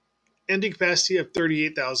with ending capacity of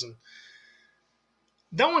 38,000.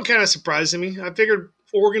 That one kind of surprised me. I figured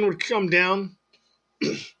Oregon would come down.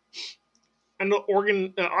 I know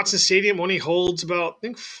Oregon, Autzen Stadium only holds about, I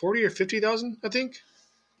think, 40 or 50,000, I think.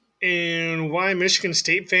 And why Michigan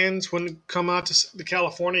State fans wouldn't come out to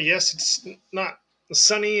California. Yes, it's not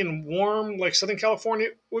sunny and warm like Southern California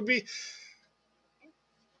would be.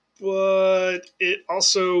 But it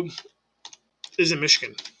also is in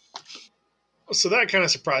Michigan. So that kind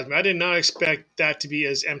of surprised me. I did not expect that to be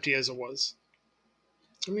as empty as it was.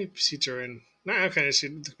 How many seats are in? No, okay, I see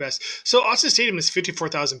the best. So Autzen Stadium is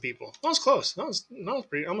 54,000 people. That was close. That was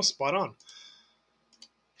pretty almost spot on.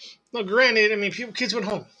 Now, granted, I mean, kids went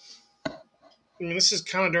home. I mean, this is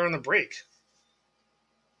kind of during the break.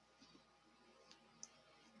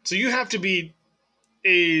 So you have to be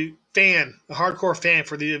a hardcore fan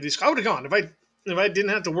for these. I would have gone if I didn't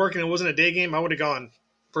have to work and it wasn't a day game. I would have gone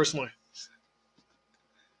personally.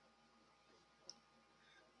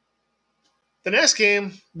 The next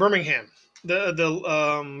game, Birmingham, the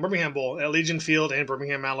Birmingham Bowl at Legion Field in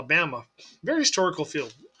Birmingham, Alabama. Very historical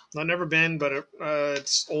field. I've never been, but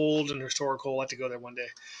it's old and historical. I'd like to go there one day.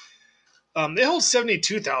 They hold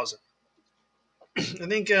 72,000. I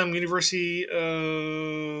think University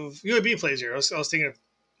of UAB plays here. I was thinking of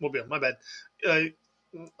Mobile. My bad. I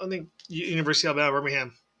think University of Alabama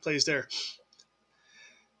Birmingham plays there.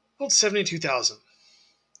 Hold 72,000.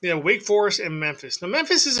 Yeah, Wake Forest and Memphis. Now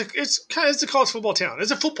Memphis it's a college football town. It's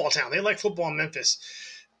a football town. They like football in Memphis.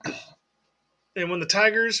 And when the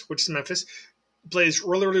Tigers, which is Memphis, plays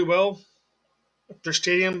really, really well, their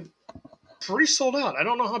stadium pretty sold out. I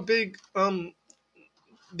don't know how big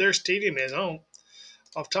their stadium is. I don't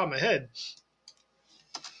off the top of my head.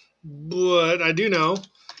 But I do know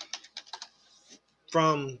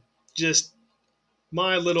from just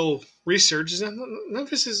my little research is that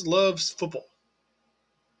Memphis loves football.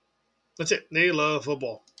 That's it. They love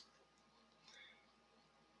football.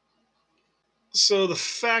 So the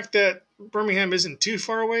fact that Birmingham isn't too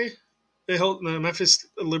far away, they hold the Memphis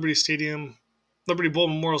Liberty Bowl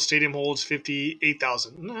Memorial Stadium holds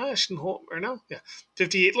 58,000. No, I shouldn't hold right now. Yeah,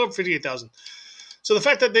 58,000. So the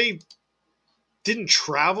fact that they didn't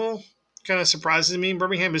travel kind of surprises me.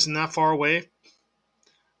 Birmingham isn't that far away. I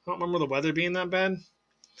don't remember the weather being that bad.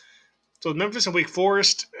 So Memphis and Wake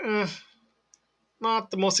Forest,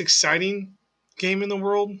 not the most exciting game in the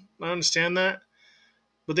world. I understand that.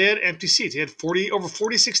 But they had empty seats. They had over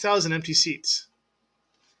 46,000 empty seats,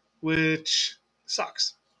 which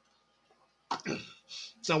sucks.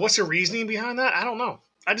 Now, what's the reasoning behind that? I don't know.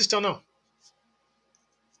 I just don't know.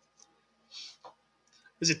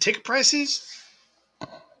 Is it ticket prices?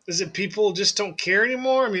 Is it people just don't care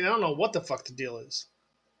anymore? I mean, I don't know what the fuck the deal is.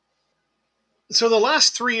 So the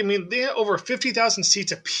last three, I mean, they had over 50,000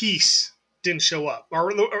 seats apiece didn't show up.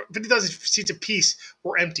 Or 50,000 seats apiece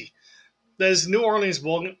were empty. That is New Orleans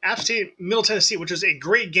Bowl, App State, Middle Tennessee, which was a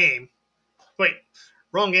great game. Wait,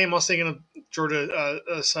 wrong game. I was thinking of Georgia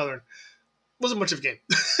Southern. Wasn't much of a game.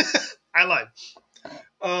 I lied.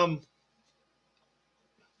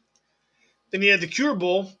 Then you had the Cure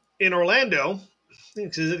Bowl in Orlando,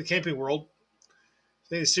 because it's at the Camping World. I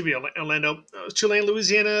think it should be Orlando. Tulane,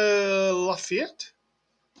 Louisiana, Lafayette.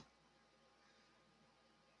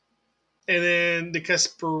 And then the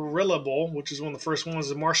Casparilla Bowl, which is one of the first ones,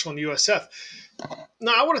 is Marshall and USF.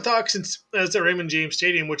 Now, I would have thought, since that's the Raymond James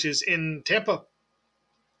Stadium, which is in Tampa,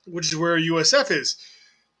 which is where USF is.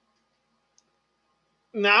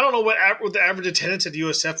 Now, I don't know what the average attendance at the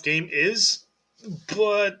USF game is,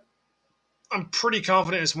 but I'm pretty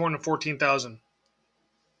confident it's more than 14,000.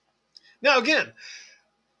 Now, again,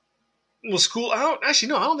 was school out? Actually,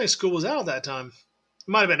 no, I don't think school was out at that time. It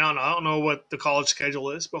might have been. I don't know what the college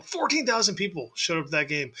schedule is, but 14,000 people showed up to that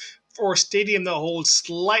game for a stadium that holds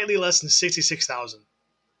slightly less than 66,000.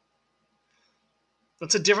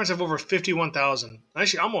 That's a difference of over 51,000.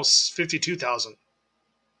 Actually, almost 52,000.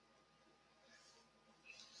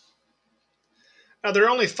 Now, there are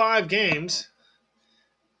only 5 games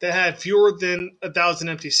that had fewer than 1,000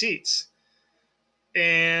 empty seats.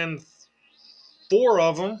 And 4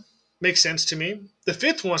 of them make sense to me. The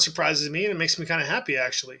 5th one surprises me, and it makes me kind of happy,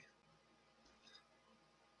 actually.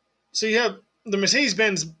 So you have the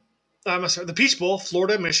Mercedes-Benz, the Peach Bowl,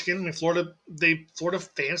 Florida, Michigan. I mean, Florida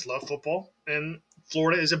fans love football, and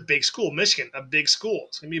Florida is a big school. Michigan, a big school.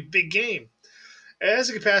 It's going to be a big game. It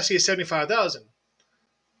has a capacity of 75,000.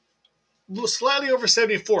 Slightly over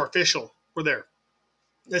 74 official were there.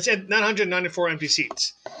 That's 994 empty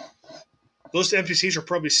seats. Those empty seats are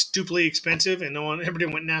probably stupidly expensive, and everybody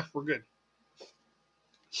went, nah, we're good.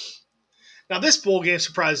 Now, this bowl game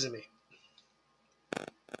surprises me.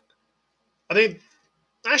 I think,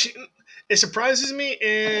 actually, it surprises me,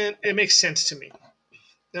 and it makes sense to me.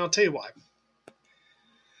 Now, I'll tell you why.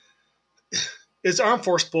 It's Armed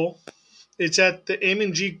Force Bowl. It's at the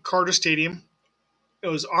Amon G. Carter Stadium. It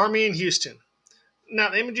was Army in Houston. Now,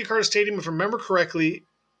 the Amon G. Carter Stadium, if I remember correctly,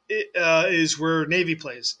 is where Navy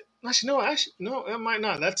plays. Actually, no, it might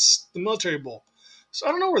not. That's the Military Bowl. So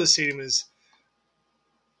I don't know where the stadium is.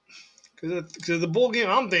 Because the bowl game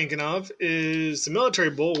I'm thinking of is the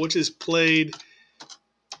Military Bowl, which is played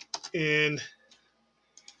in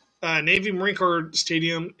Navy Marine Corps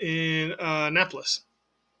Stadium in Annapolis.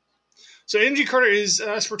 So MG Carter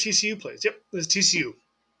that's where TCU plays. Yep, it's TCU.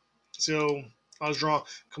 So I was wrong.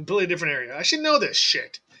 Completely different area. I should know this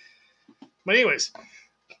shit. But anyways,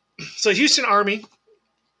 so Houston Army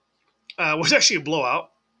was actually a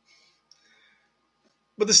blowout.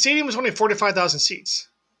 But the stadium was only 45,000 seats.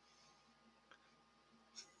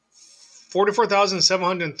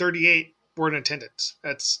 44,738 were in attendance.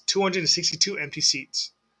 That's 262 empty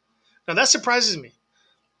seats. Now, that surprises me.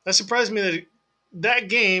 That surprised me that that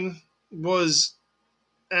game was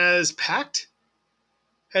as packed,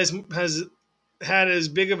 has had as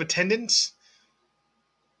big of attendance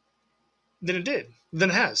than it did,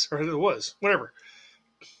 than it has, or it was, whatever.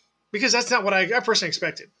 Because that's not what I personally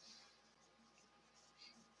expected.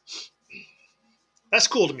 That's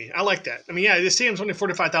cool to me. I like that. I mean, yeah, the stadium's only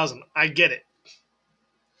 45,000. I get it.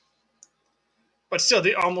 But still,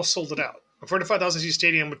 they almost sold it out. A 45,000 seat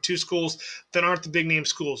stadium with 2 schools that aren't the big name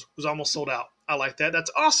schools was almost sold out. I like that. That's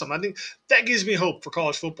awesome. I think that gives me hope for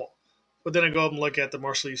college football. But then I go up and look at the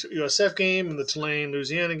Marshall USF game and the Tulane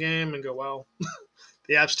Louisiana game and go, wow,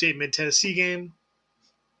 the App State Mid Tennessee game.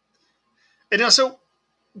 And also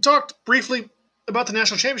talked briefly about the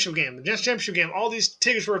national championship game. The national championship game, all these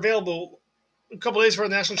tickets were available a couple days before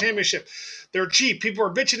the national championship. They're cheap. People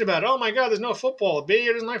are bitching about it. Oh my God, there's no football. Bay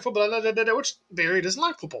Area doesn't like football. Which Bay Area doesn't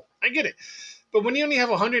like football. I get it. But when you only have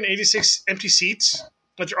 186 empty seats,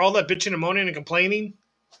 but you're all that bitching and moaning and complaining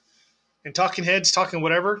and talking heads, talking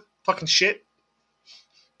whatever, talking shit,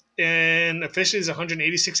 and officially there's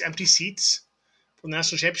 186 empty seats from the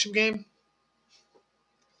national championship game.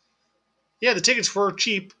 Yeah, the tickets were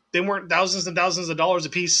cheap. They weren't thousands and thousands of dollars a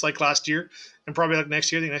piece like last year, and probably like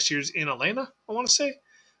next year. I think next year's in Atlanta, I want to say.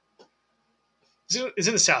 It's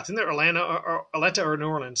in the South. Isn't there Atlanta or New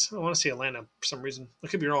Orleans? I want to say Atlanta for some reason. I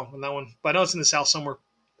could be wrong on that one, but I know it's in the South somewhere.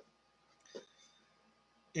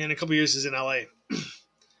 And a couple years is in LA.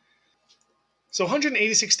 So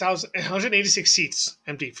 186 seats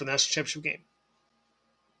empty for the national championship game.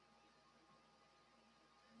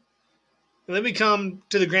 And then we come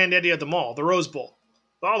to the granddaddy of them all, the Rose Bowl.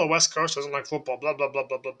 Oh, the West Coast doesn't like football, blah, blah, blah,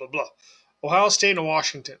 blah, blah, blah, blah. Ohio State and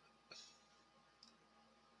Washington.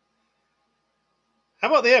 How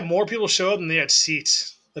about they had more people show up than they had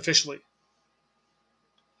seats officially?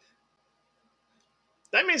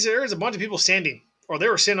 That means there was a bunch of people standing, or they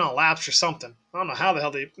were sitting on laps or something. I don't know how the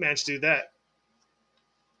hell they managed to do that.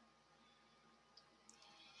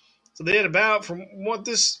 So they had about, from what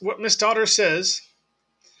Miss Daughter says,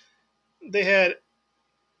 they had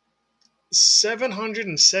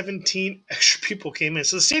 717 extra people came in.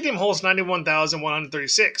 So the stadium holds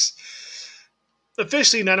 91,136.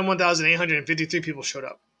 Officially, 91,853 people showed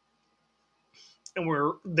up. And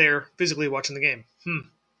were there physically watching the game. Then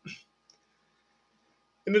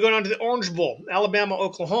we go down to the Orange Bowl, Alabama,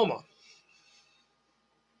 Oklahoma.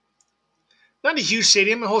 Not a huge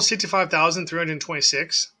stadium. It holds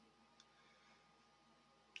 65,326.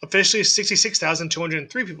 Officially,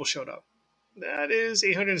 66,203 people showed up. That is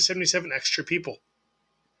 877 extra people.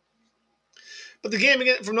 But the game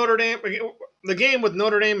from Notre Dame, the game with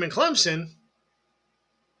Notre Dame and Clemson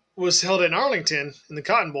was held in Arlington in the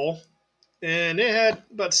Cotton Bowl, and it had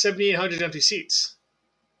about 7,800 empty seats.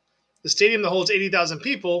 The stadium that holds 80,000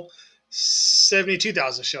 people,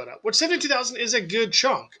 72,000 showed up, which 72,000 is a good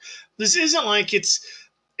chunk. This isn't like it's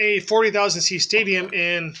a 40,000 seat stadium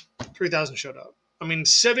and 3,000 showed up. I mean,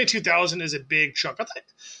 72,000 is a big chunk. I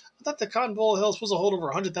thought the Cotton Bowl was supposed to hold over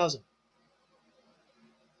 100,000.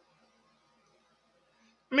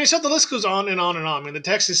 I mean, so the list goes on and on and on. I mean, the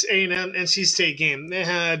Texas A&M NC State game, they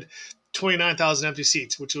had 29,000 empty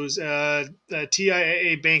seats, which was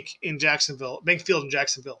TIAA Bank in Jacksonville, Bank Field in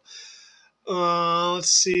Jacksonville.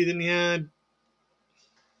 Let's see. Then you had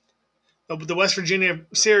the West Virginia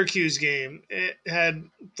Syracuse game. It had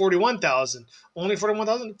 41,000. Only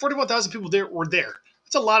 41,000? 41,000 people were there.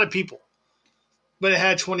 That's a lot of people. But it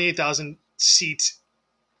had 28,000 seats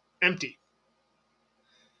empty.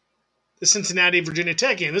 The Cincinnati Virginia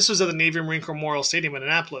Tech game. This was at the Navy Marine Corps Memorial Stadium in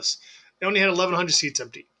Annapolis. They only had 1,100 seats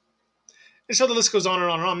empty. And so the list goes on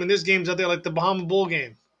and on and on. I mean, there's games out there like the Bahama Bowl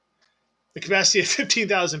game. The capacity of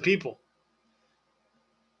 15,000 people.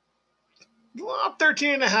 Well,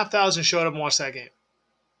 13,500 showed up and watched that game.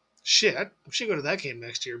 Shit, I should go to that game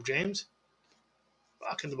next year, James.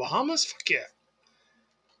 Fuck, in the Bahamas? Fuck yeah.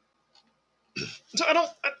 So I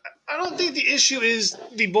don't think the issue is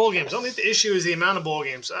the bowl games. I don't think the issue is the amount of bowl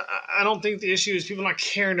games. I don't think the issue is people not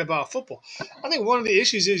caring about football. I think one of the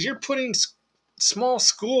issues is you're putting small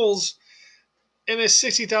schools in a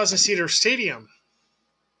 60,000 seater stadium.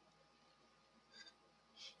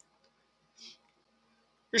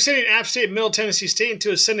 You're sending App State, Middle Tennessee State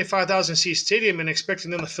into a 75,000 seat stadium and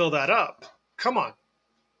expecting them to fill that up. Come on.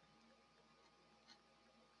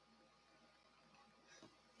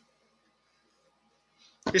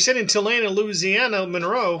 You're sending Tulane and Louisiana,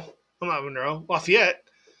 Lafayette,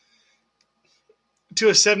 to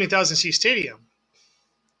a 70,000 seat stadium.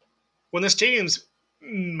 When the stadiums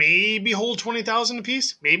maybe hold 20,000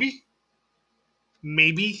 apiece, maybe.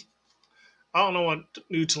 I don't know what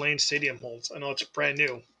new Tulane Stadium holds. I know it's brand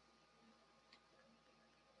new.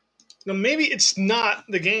 Now, maybe it's not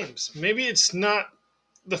the games. Maybe it's not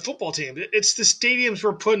the football team. It's the stadiums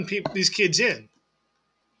we're putting these kids in.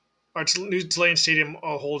 Our new Tulane Stadium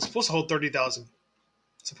supposed to hold 30,000.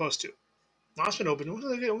 It's supposed to. No, it's been open. When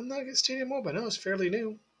did I get stadium open? No, it's fairly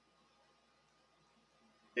new.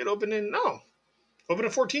 It opened in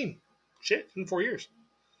 14. Shit, in 4 years.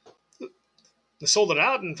 They sold it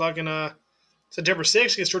out in fucking September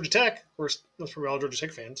 6th against Georgia Tech. Of course, that's probably all Georgia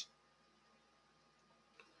Tech fans.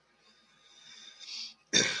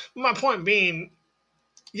 My point being,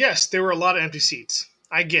 yes, there were a lot of empty seats.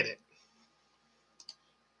 I get it.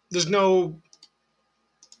 There's no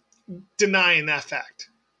denying that fact.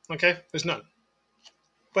 Okay? There's none.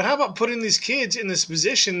 But how about putting these kids in this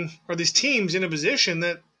position, or these teams in a position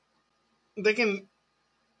that they can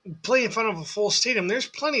play in front of a full stadium? There's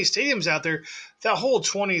plenty of stadiums out there that hold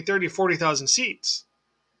 20, 30, 40,000 seats.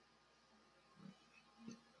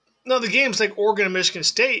 Now, the games like Oregon and Michigan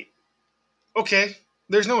State, okay,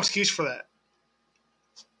 there's no excuse for that.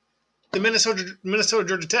 The Minnesota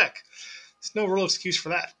Georgia Tech, there's no real excuse for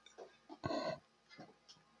that.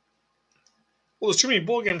 Well, there's too many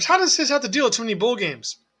bowl games. How does this have to deal with too many bowl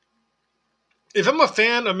games? If I'm a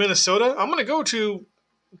fan of Minnesota, I'm going to go to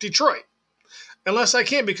Detroit. unless I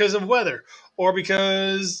can't because of weather or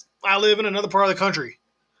because I live in another part of the country.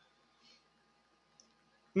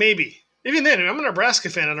 Maybe. Even then, I'm a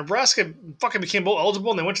Nebraska fan, and Nebraska fucking became bowl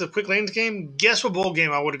eligible, and they went to the Quick Lanes game. Guess what bowl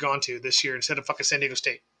game I would have gone to this year instead of fucking San Diego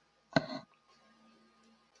State?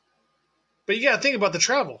 But you got to think about the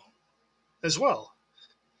travel as well.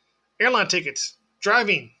 Airline tickets,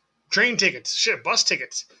 driving, train tickets, shit, bus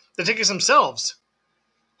tickets, the tickets themselves,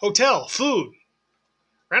 hotel, food,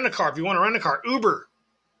 rent a car if you want to rent a car, Uber.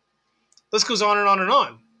 This goes on and on and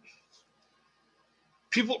on.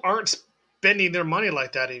 People aren't spending their money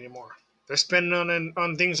like that anymore. They're spending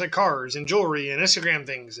on things like cars and jewelry and Instagram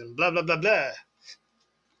things and blah, blah, blah, blah.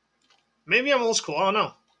 Maybe I'm old school. I don't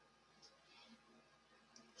know.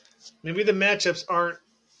 Maybe the matchups aren't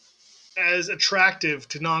as attractive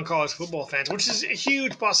to non-college football fans, which is a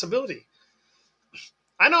huge possibility.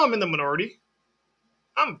 I know I'm in the minority.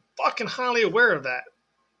 I'm fucking highly aware of that.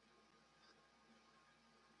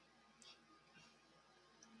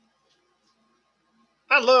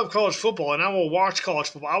 I love college football, and I will watch college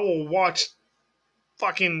football. I will watch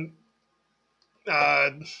fucking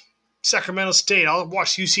Sacramento State. I'll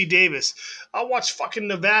watch UC Davis. I'll watch fucking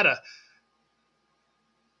Nevada.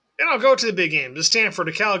 And I'll go to the big games, the Stanford,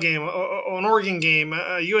 a Cal game, an Oregon game,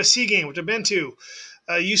 a USC game, which I've been to,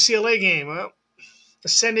 a UCLA game, a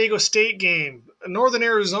San Diego State game, a Northern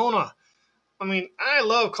Arizona. I mean, I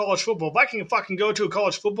love college football. If I can fucking go to a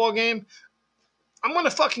college football game, I'm going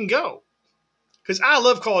to fucking go. Because I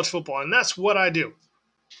love college football, and that's what I do.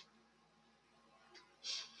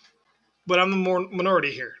 But I'm the more minority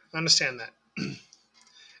here. I understand that.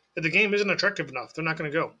 If the game isn't attractive enough, they're not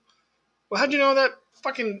going to go. Well, how'd you know that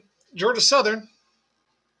fucking Georgia Southern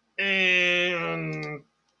and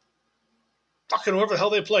fucking whoever the hell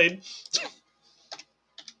they played? I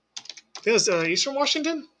think it was Eastern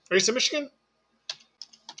Washington? Or Eastern Michigan?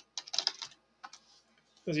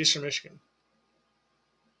 It was Eastern Michigan.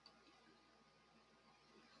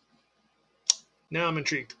 Now I'm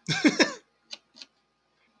intrigued.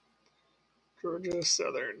 Georgia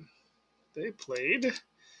Southern. They played. It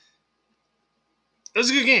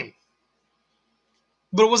was a good game.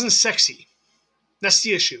 But it wasn't sexy. That's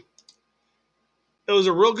the issue. It was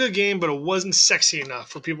a real good game, but it wasn't sexy enough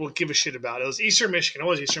for people to give a shit about. It was Eastern Michigan. It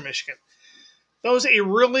was Eastern Michigan. That was a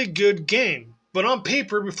really good game. But on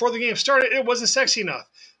paper, before the game started, it wasn't sexy enough.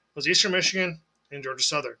 It was Eastern Michigan and Georgia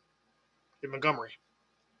Southern in Montgomery,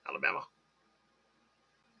 Alabama.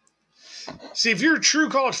 See, if you're a true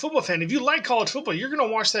college football fan, if you like college football, you're going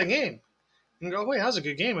to watch that game and go, wait, that was a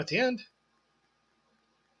good game at the end.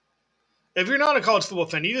 If you're not a college football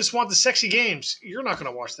fan, you just want the sexy games, you're not going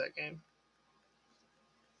to watch that game.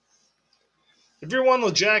 If you're one of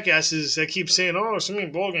those jackasses that keep saying, oh, so many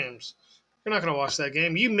bowl games, you're not going to watch that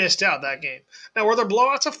game. You missed out that game. Now, were there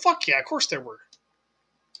blowouts? Oh, fuck yeah, of course there were.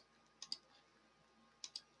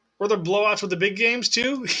 Were there blowouts with the big games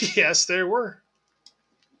too? Yes, there were.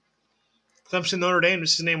 Clemson, Notre Dame,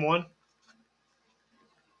 just to name one.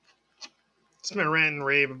 It's been rant and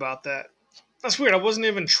rave about that. That's weird. I wasn't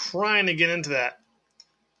even trying to get into that.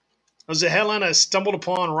 It was a headline I stumbled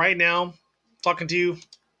upon right now, talking to you.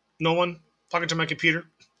 No one. Talking to my computer.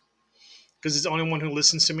 Because it's the only one who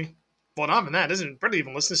listens to me. Well, not even that. It doesn't really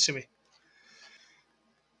even listens to me.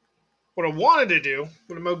 What I wanted to do,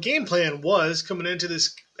 what my game plan was coming into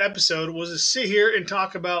this episode, was to sit here and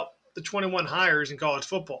talk about the 21 hires in college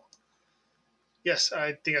football. Yes,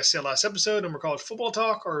 I think I said last episode, no more college football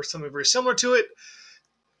talk or something very similar to it.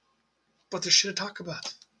 But there's shit to talk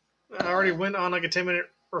about. I already went on like a 10-minute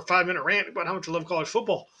or 5-minute rant about how much I love college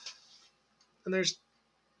football. And there's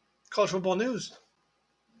college football news.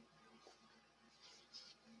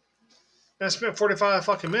 And I spent 45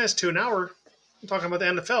 fucking minutes to an hour talking about the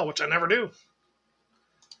NFL, which I never do.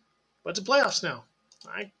 But it's the playoffs now.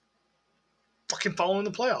 I fucking following the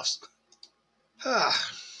playoffs.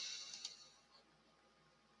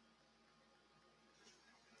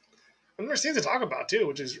 And there's things to talk about too,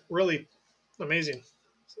 which is really amazing.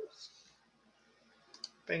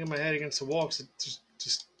 Banging my head against the wall because it's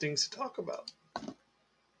just things to talk about.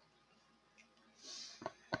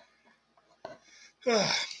 Time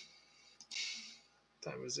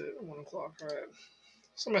is it? 1 o'clock. All right.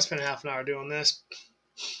 So I'm gonna spend half an hour doing this.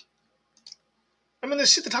 I mean,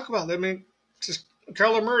 there's shit to talk about. I mean, just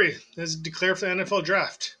Kyler Murray has declared for the NFL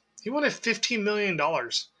draft. He wanted $15 million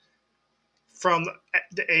from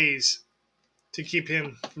the A's to keep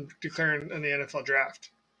him from declaring in the NFL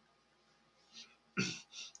draft.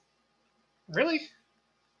 Really?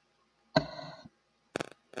 I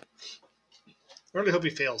really hope he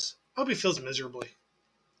fails. I hope he fails miserably.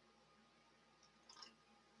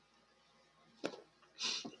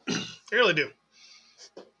 I really do.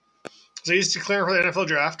 So he's declaring for the NFL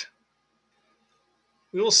draft.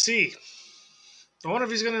 We will see. I wonder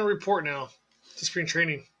if he's going to report now to spring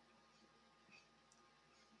training.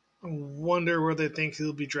 I wonder where they think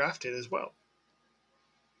he'll be drafted as well.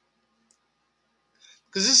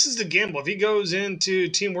 Because this is the gamble. If he goes into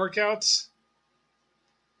team workouts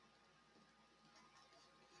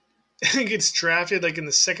and gets drafted like in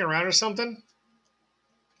the second round or something,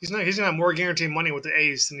 he's gonna have more guaranteed money with the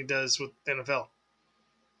A's than he does with the NFL.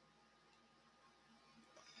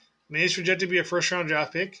 I mean, he's projected to be a first round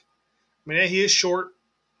draft pick. I mean, yeah, he is short,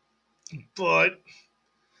 but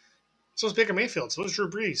so is Baker Mayfield. So is Drew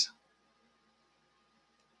Brees.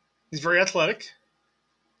 He's very athletic.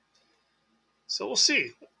 So we'll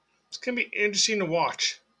see. It's going to be interesting to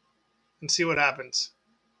watch and see what happens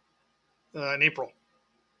in April.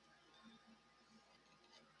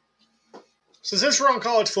 So since we're on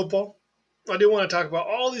college football, I do want to talk about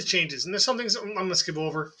all these changes. And there's some things I'm going to skip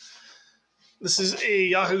over. This is a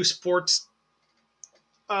Yahoo Sports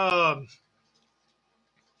article.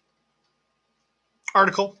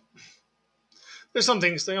 There's some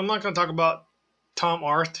things. I'm not going to talk about Tom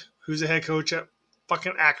Arth, who's the head coach at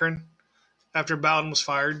fucking Akron after Bowden was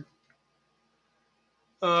fired.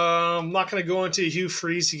 I'm not going to go into Hugh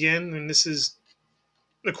Freeze again. And this is,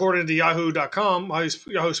 according to Yahoo.com,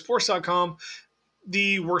 YahooSports.com,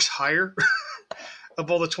 the worst hire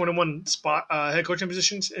of all the 21 spot head coaching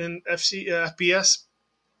positions in FBS,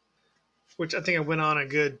 which I think I went on a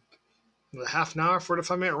good half an hour,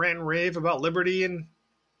 45-minute rant and rave about Liberty and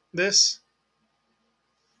this.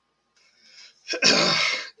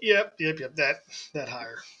 Yep. That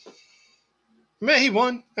hire. Man, he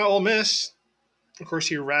won at Ole Miss. Of course,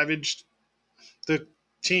 he ravaged the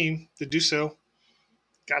team to do so.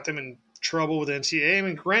 Got them in trouble with NCAA. I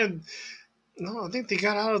mean, granted, no, I think they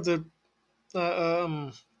got out of the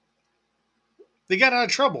they got out of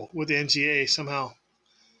trouble with the NCAA somehow. I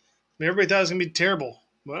mean, everybody thought it was going to be terrible.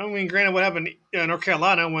 Well, I mean, granted, what happened in North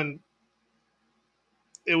Carolina when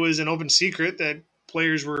it was an open secret that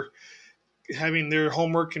players were having their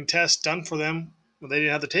homework and tests done for them when they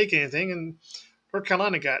didn't have to take anything, and North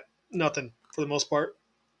Carolina got nothing for the most part.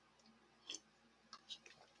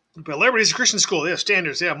 But Liberty's a Christian school. They have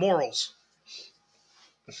standards. They have morals.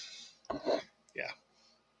 Yeah.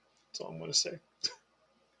 That's all I'm going to say.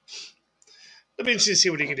 It'll be interesting to see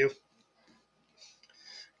what he can do.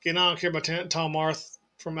 Again, I don't care about Tom Arth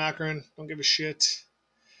from Akron. Don't give a shit.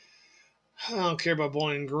 I don't care about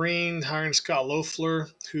Bowling Green hiring Scott Loeffler,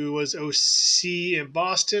 who was OC in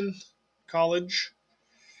Boston College.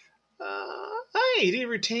 Hey, he did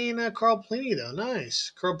retain Carl Pelini, though.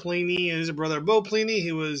 Nice. Carl Pelini is a brother of Bo Pelini.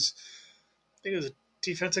 He was, I think he was a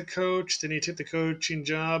defensive coach. Then he took the coaching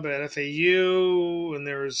job at FAU, and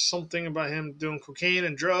there was something about him doing cocaine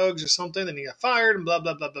and drugs or something. Then he got fired and blah,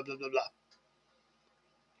 blah, blah, blah, blah, blah, blah.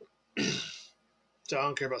 So I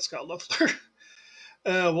don't care about Scott Loeffler.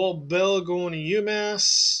 Walt Bell going to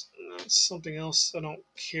UMass. That's something else I don't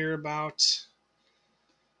care about.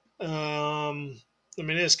 I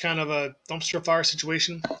mean, it's kind of a dumpster fire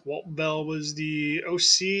situation. Walt Bell was the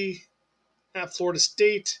OC at Florida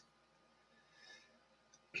State.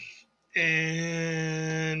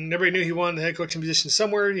 And everybody knew he wanted the head coaching position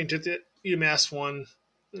somewhere. He took the UMass one.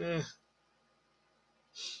 I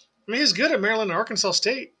mean, he's good at Maryland and Arkansas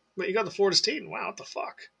State, but you got the Florida State, and wow, what the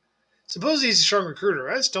fuck? Supposedly he's a strong recruiter.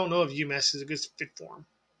 I just don't know if UMass is a good fit for him.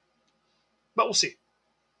 But we'll see.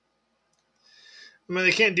 I mean,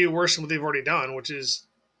 they can't do worse than what they've already done, which is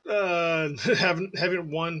haven't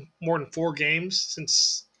won more than 4 games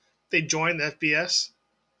since they joined the FBS.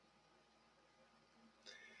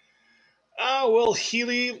 Will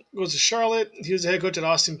Healy goes to Charlotte. He was the head coach at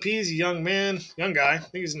Austin Peay. He's a young guy. I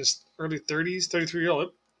think he's in his early 30s,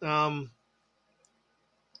 33-year-old. Kind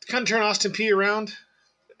of turn Austin Peay around.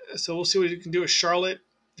 So we'll see what he can do with Charlotte.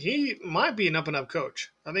 He might be an up-and-up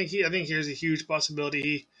coach. I think here's a huge possibility.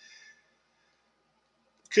 He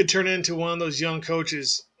could turn into one of those young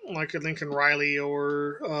coaches like a Lincoln Riley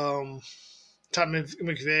or Todd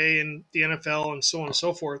McVay in the NFL and so on and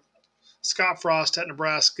so forth. Scott Frost at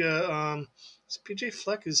Nebraska. Is PJ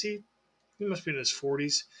Fleck? He must be in his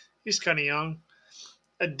 40s. He's kind of young.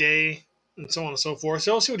 A day and so on and so forth.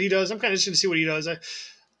 So we'll see what he does. I'm kind of interested to see what he does. I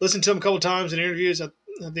listened to him a couple times in interviews. I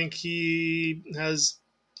think he has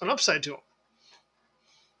an upside to him.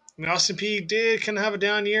 I mean, Austin Peay did kind of have a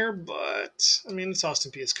down year, but, I mean, it's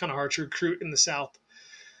Austin Peay. It's kind of hard to recruit in the South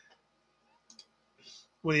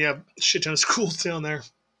when you have a shit ton of schools down there.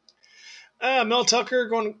 Mel Tucker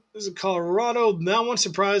going to Colorado. That one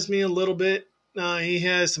surprised me a little bit. He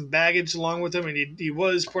has some baggage along with him, and he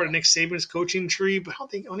was part of Nick Saban's coaching tree, but I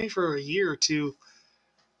don't think only for a year or two.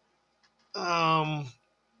 Um,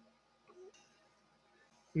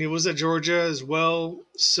 and he was at Georgia as well.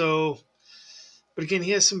 So, but again,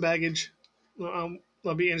 he has some baggage.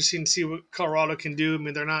 It'll be interesting to see what Colorado can do. I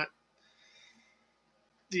mean,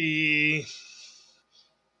 the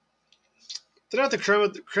they're not the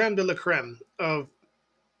creme de la creme of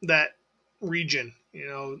that region.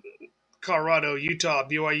 Colorado, Utah,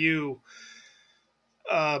 BYU,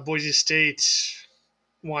 Boise State,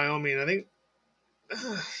 Wyoming. I think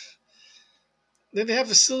they have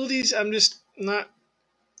facilities. I'm just not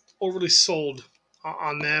overly sold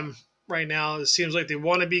on them right now. It seems like they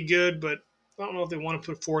want to be good, but I don't know if they want to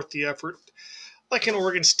put forth the effort. Like in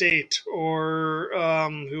Oregon State or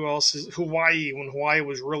who else is Hawaii when Hawaii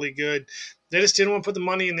was really good. They just didn't want to put the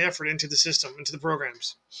money and the effort into the system, into the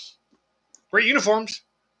programs. Great uniforms,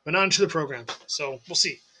 but not into the programs. So we'll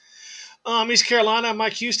see. East Carolina,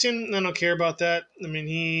 Mike Houston. I don't care about that. I mean,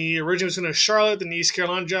 he originally was going to Charlotte, then the East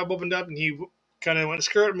Carolina job opened up, and he kind of went,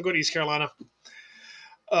 screw it, I'm going to go to East Carolina.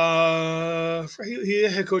 He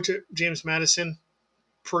head coach at James Madison.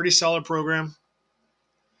 Pretty solid program.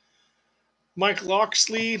 Mike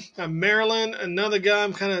Locksley, Maryland. Another guy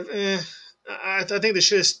I'm kind of I think they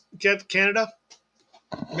should have kept Canada.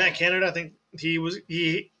 Matt Canada, I think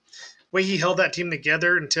way he held that team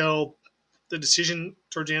together until the decision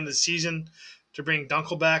towards the end of the season to bring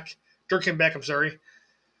Durkin back. I'm sorry.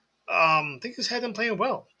 I think he's had them playing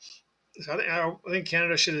well. So I think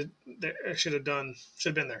Canada should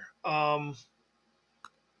have been there. And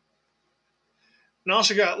I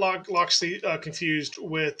also got Locksley confused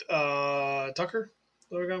with Tucker.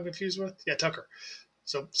 What I'm confused with? Yeah, Tucker.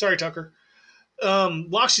 So sorry, Tucker.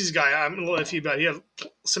 Locksley's a guy I'm a little iffy about. He had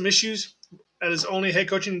some issues at his only head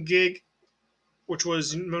coaching gig, which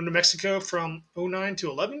was in New Mexico from 09 to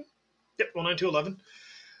 11. Yep, 09 to 11.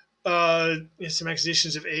 Some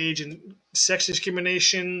accusations of age and sex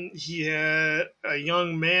discrimination. He had a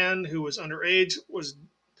young man who was underage,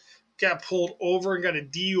 got pulled over and got a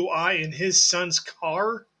DUI in his son's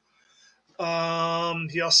car.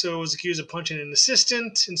 He also was accused of punching an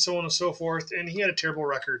assistant and so on and so forth, and he had a terrible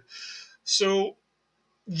record. So,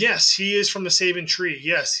 yes, he is from the Saban tree.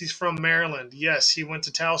 Yes, he's from Maryland. Yes, he went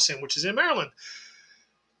to Towson, which is in Maryland.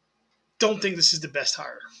 Don't think this is the best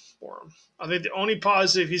hire for him. I think the only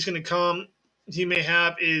positive he may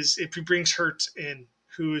have is if he brings Hurts in,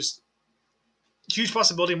 who is a huge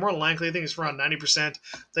possibility, more likely, I think it's around 90%,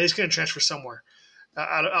 that he's going to transfer somewhere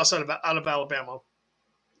out of Alabama.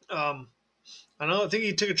 I think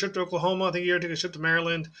he took a trip to Oklahoma. I think he already took a trip to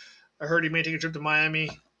Maryland. I heard he may take a trip to Miami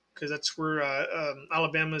because that's where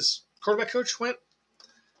Alabama's quarterback coach went.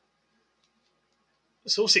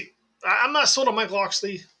 So we'll see. I'm not sold on Mike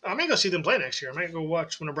Locksley. I may go see them play next year. I might go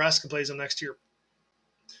watch when Nebraska plays them next year.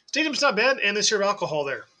 Stadium's not bad, and they serve alcohol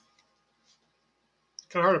there.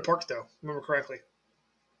 Kind of hard to park, though, remember correctly.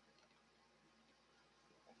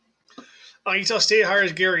 Utah State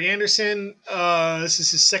hires Gary Anderson. This is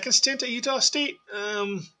his second stint at Utah State.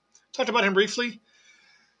 Talked about him briefly.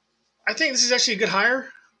 I think this is actually a good hire.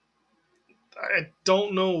 I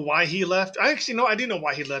don't know why he left. I do know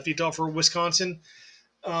why he left Utah for Wisconsin.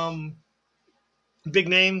 Big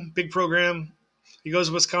name, big program. He goes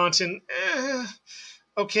to Wisconsin.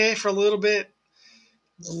 Okay, for a little bit.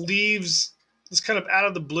 Leaves. It's kind of out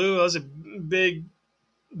of the blue. That was a big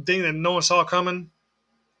thing that no one saw coming.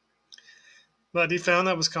 But he found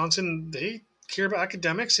that Wisconsin, they care about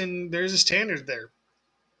academics, and there's a standard there.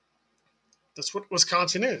 That's what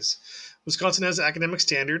Wisconsin is. Wisconsin has an academic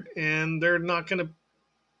standard, and they're not going to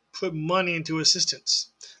put money into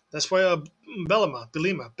assistants. That's why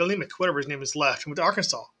Belimic, whatever his name is, left and went to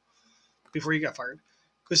Arkansas before he got fired.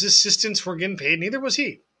 Because his assistants weren't getting paid, neither was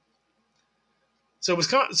he. So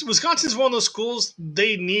Wisconsin's one of those schools,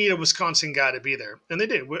 they need a Wisconsin guy to be there. And they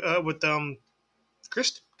did with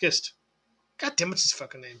Gist. God damn, what's his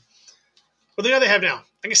fucking name? Well, the guy they have now.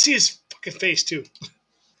 I can see his fucking face, too.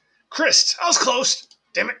 Christ. I was close.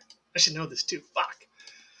 Damn it. I should know this, too. Fuck.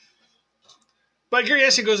 But Gary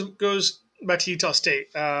Anderson goes back to Utah State.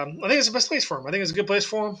 I think it's the best place for him. I think it's a good place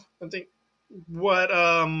for him. I think what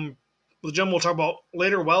the gentleman we'll talk about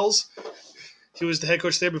later, Wells, he was the head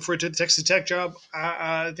coach there before he took the Texas Tech job.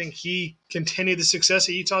 I think he continued the success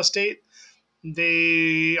at Utah State.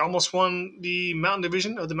 They almost won the Mountain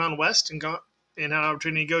Division of the Mountain West and had an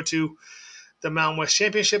opportunity to go to the Mountain West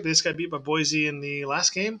Championship. They just got beat by Boise in the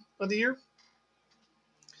last game of the year.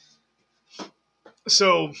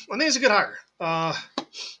 So I think it's a good hire.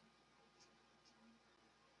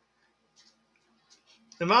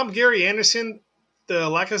 If I'm Gary Anderson, the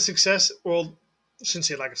lack of success, well, I shouldn't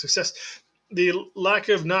say lack of success, the lack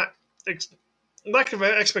of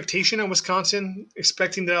expectation in Wisconsin,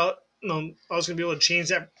 expecting to I was going to be able to change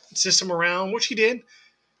that system around, which he did.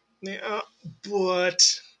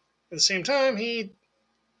 But at the same time, the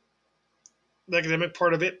academic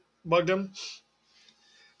part of it bugged him.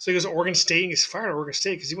 So he goes to Oregon State and gets fired at Oregon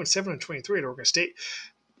State because he went 7-23 at Oregon State.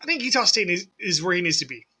 I think Utah State is where he needs to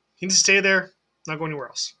be. He needs to stay there, not go anywhere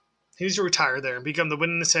else. He needs to retire there and become the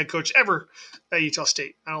winningest head coach ever at Utah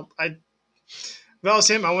State. If I was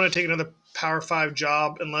him, I want to take another Power 5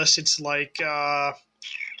 job unless it's like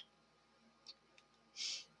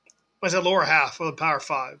what's that lower half of the Power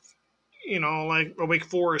 5? Like a Wake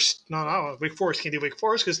Forest. No, Wake Forest can't do Wake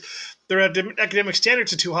Forest because their academic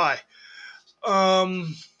standards are too high.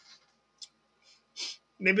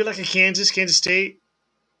 Maybe like a Kansas State,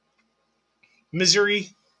 Missouri.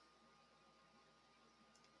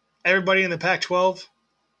 Everybody in the Pac-12.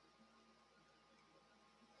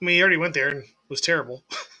 I mean, he already went there and was terrible.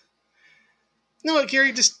 No,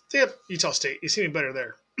 Gary, just stay up Utah State. You see me better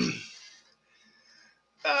there.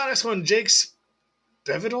 Next one, Jake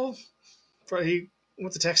Bevidal. He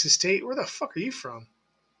went to Texas State. Where the fuck are you from?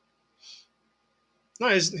 No,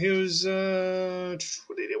 he was.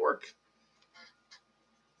 What did he work?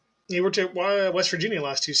 He worked at West Virginia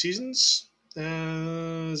last 2 seasons.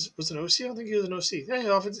 Was an OC? I don't think he was an OC.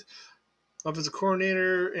 Yeah, offensive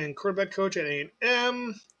coordinator and quarterback coach at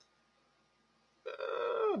A&M.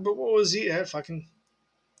 But what was he at? I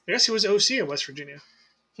guess he was OC at West Virginia.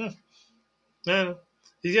 No,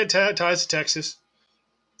 you get ties to Texas.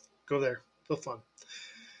 Go there. Feel fun.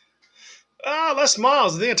 Les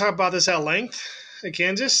Miles. I think I talked about this at length at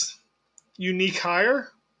Kansas. Unique hire.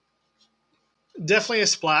 Definitely a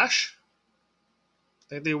splash. I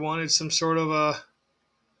think they wanted some sort of a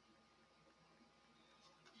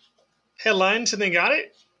headline, so they got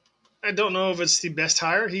it. I don't know if it's the best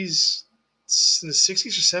hire. He's in the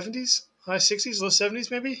 60s or 70s? High 60s, low 70s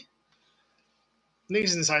maybe? I think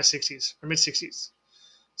he's in his high 60s or mid 60s.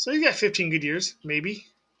 So he's got 15 good years, maybe.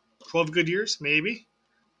 12 good years, maybe.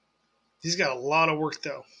 He's got a lot of work,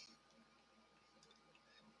 though.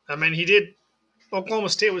 I mean, he did. Oklahoma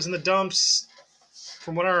State was in the dumps.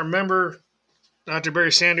 From what I remember, after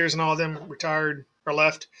Barry Sanders and all of them retired or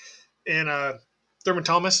left. And Thurman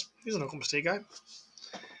Thomas, he's an Oklahoma State guy.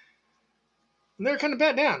 And they're kind of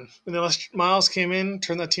bat down. And then Les Miles came in,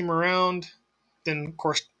 turned that team around. Then, of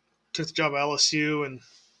course, took the job at LSU. And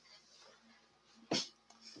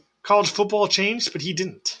college football changed, but he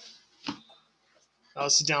didn't. That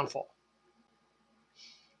was his downfall.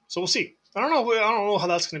 So we'll see. I don't know how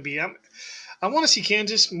that's going to be. I want to see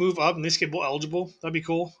Kansas move up and at least get bowl eligible. That'd be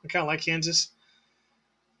cool. I kind of like Kansas.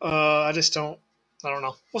 I just don't. I don't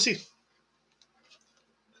know. We'll see. It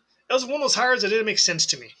was one of those hires that didn't make sense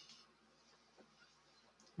to me.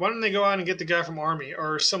 Why didn't they go out and get the guy from Army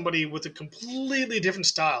or somebody with a completely different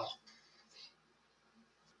style?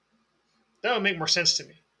 That would make more sense to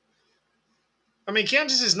me. I mean,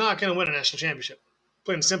 Kansas is not going to win a national championship.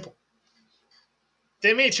 Plain and simple.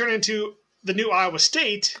 They may turn into the new Iowa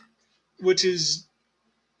State, which is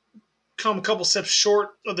come a couple steps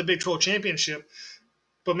short of the Big 12 championship,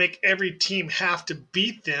 but make every team have to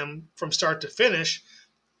beat them from start to finish.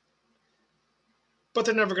 But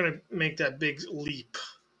they're never going to make that big leap.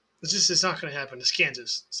 It's not going to happen. It's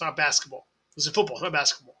Kansas. It's not basketball. It's football. It's not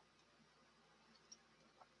basketball.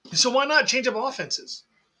 So why not change up offenses?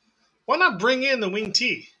 Why not bring in the wing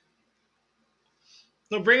T?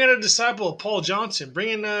 No, bring in a disciple of Paul Johnson. Bring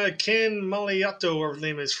in Ken Maliato, whatever his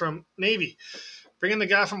name is, from Navy. Bring in the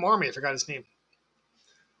guy from Army. I forgot his name.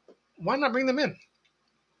 Why not bring them in?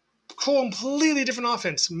 Completely different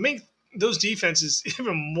offense. Make those defenses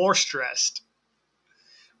even more stressed.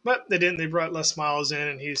 But they didn't. They brought Les Miles in,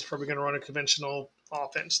 and he's probably going to run a conventional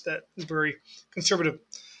offense that is very conservative,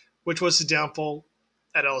 which was his downfall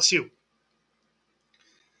at LSU.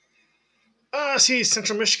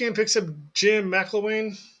 Central Michigan picks up Jim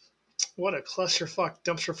McElwain. What a clusterfuck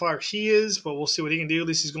dumpster fire he is, but we'll see what he can do. At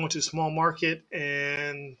least he's going to a small market,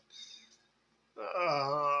 and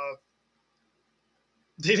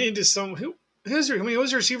they needed some. Who was the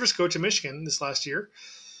receivers coach at Michigan this last year?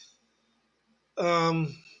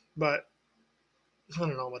 But I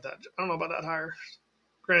don't know about that. I don't know about that hire.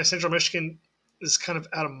 Granted, Central Michigan is kind of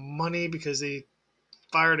out of money because they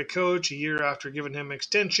fired a coach a year after giving him an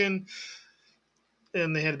extension,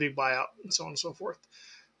 and they had a big buyout and so on and so forth.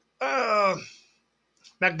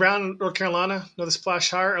 Mac Brown, North Carolina, another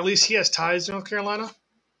splash hire. At least he has ties to North Carolina.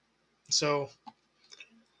 So,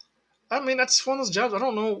 I mean, that's one of those jobs. I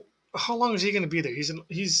don't know how long is he going to be there.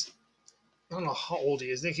 He's I don't know how old he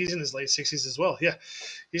is. I think he's in his late 60s as well. Yeah,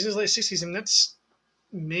 he's in his late 60s, and that's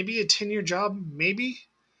maybe a 10-year job, maybe.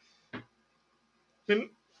 I mean,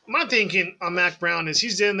 my thinking on Mac Brown is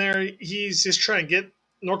he's in there. He's just trying to get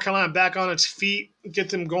North Carolina back on its feet, get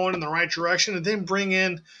them going in the right direction, and then bring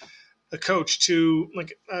in a coach to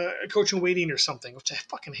like a coach in waiting or something, which I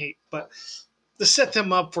fucking hate, but to set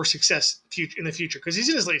them up for success in the future because he's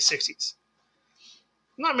in his late 60s.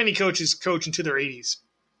 Not many coaches coach into their 80s.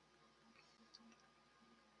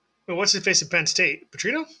 Well, what's his face at Penn State?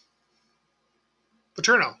 Paterno.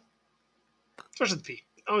 Starts with the P.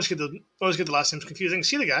 I always get the last names confusing.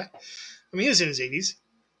 See the guy. I mean, he was in his 80s.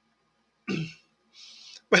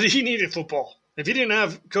 But he needed football. If he didn't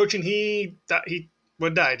have coaching, he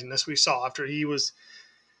would have died. And that's what we saw after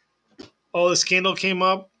all the scandal came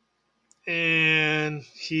up and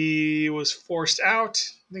he was forced out.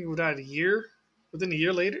 I think he died within a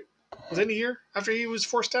year later. Within a year after he was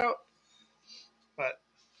forced out. But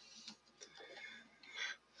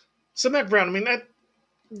so Mac Brown, I mean, I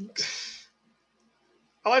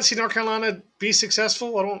like to see North Carolina be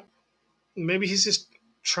successful. Maybe he's just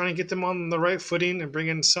trying to get them on the right footing and bring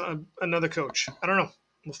in another coach. I don't know.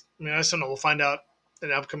 I just don't know. We'll find out in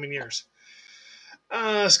the upcoming years.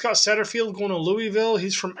 Scott Satterfield going to Louisville.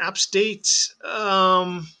 He's from App State.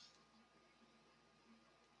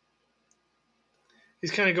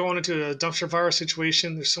 He's kind of going into a dumpster fire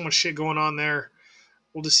situation. There's so much shit going on there.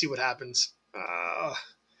 We'll just see what happens.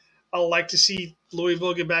 I'd like to see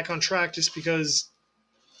Louisville get back on track just because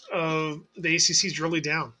the ACC is really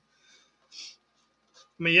down.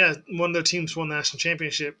 I mean, yeah, one of their teams won the national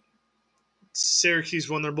championship. Syracuse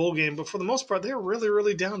won their bowl game, but for the most part, they were really,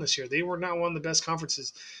 really down this year. They were not one of the best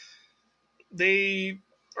conferences. They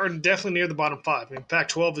are definitely near the bottom five. I mean,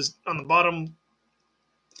 Pac-12 is on the bottom.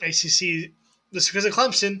 ACC, just because of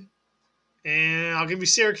Clemson, and I'll give you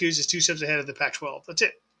Syracuse is 2 steps ahead of the Pac-12. That's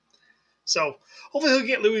it. So hopefully he'll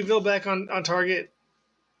get Louisville back on target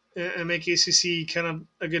and make ACC kind of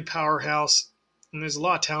a good powerhouse. And there's a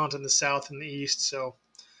lot of talent in the South and the East, so we'll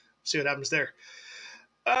see what happens there.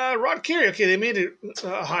 Rod Carey, okay, they made it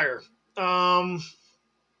higher.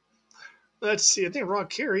 Let's see, I think Rod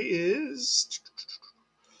Carey is...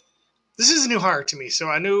 This is a new hire to me, so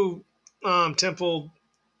I knew Temple...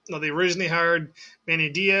 No, they originally hired Manny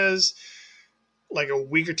Diaz. Like a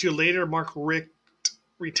week or two later, Mark Richt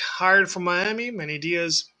retired from Miami. Manny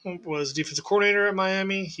Diaz was defensive coordinator at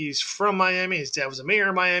Miami. He's from Miami. His dad was a mayor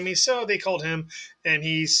of Miami, so they called him, and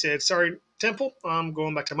he said, sorry, Temple, I'm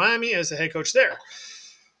going back to Miami as the head coach there.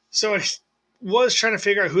 So I was trying to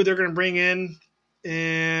figure out who they're going to bring in,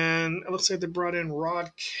 and it looks like they brought in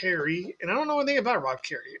Rod Carey, and I don't know anything about Rod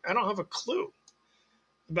Carey. I don't have a clue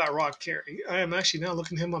about Rod Carey. I am actually now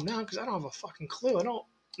looking him up now because I don't have a fucking clue.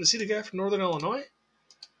 Is he the guy from Northern Illinois?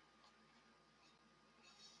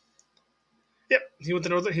 Yep, he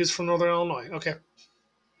was from Northern Illinois. Okay.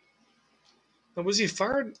 Now, was he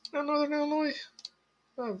fired in Northern Illinois?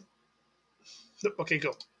 Okay,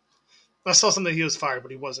 go. I saw something that he was fired,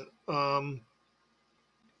 but he wasn't.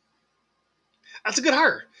 That's a good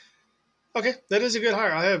hire. Okay, that is a good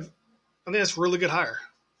hire. I think that's a really good hire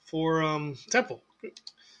for Temple.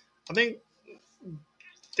 I think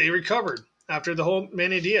they recovered after the whole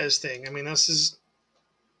Manny Diaz thing. I mean, this is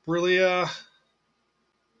really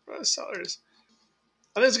salaries.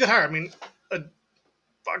 I think it's a good hire. I mean,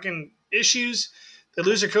 fucking issues. They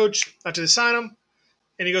lose their coach after they sign him,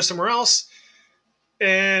 and he goes somewhere else.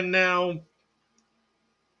 And now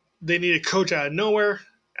they need a coach out of nowhere.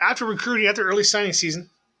 After recruiting, after early signing season,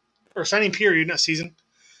 or signing period, not season,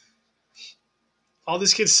 all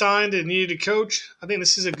these kids signed and needed a coach. I think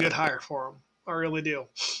this is a good hire for them. I really do.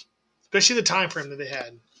 Especially the time frame that they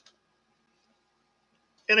had.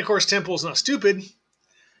 And, of course, Temple's not stupid.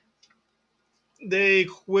 They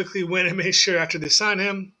quickly went and made sure after they signed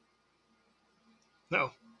him.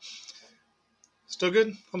 No. Still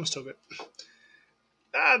good? I'm still good.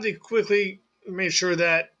 They quickly made sure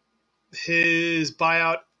that his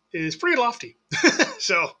buyout is pretty lofty.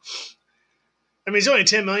 So, I mean, he's only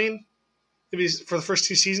 $10 million for the first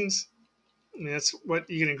 2 seasons. I mean, that's what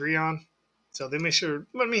you can agree on. So they make sure.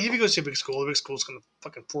 I mean, if he goes to a big school, the big school's going to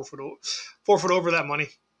fucking forfeit over that money.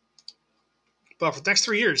 But for the next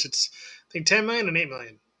 3 years, it's I think $10 million and $8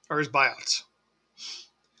 million are his buyouts.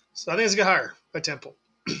 So I think it's a good hire by Temple.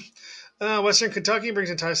 Western Kentucky brings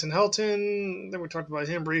in Tyson Helton. Then we talked about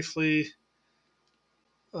him briefly.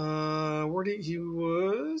 Where he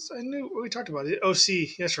was? I knew we talked about it.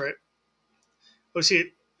 OC, that's right. OC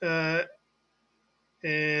at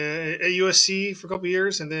USC for a couple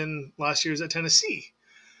years, and then last year was at Tennessee.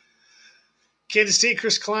 Kansas State,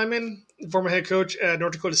 Chris Kleiman, former head coach at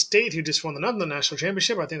North Dakota State, who just won the national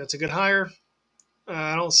championship. I think that's a good hire.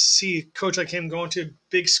 I don't see a coach like him going to a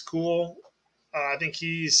big school. I think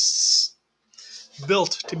he's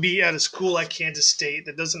built to be at a school like Kansas State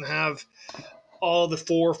that doesn't have all the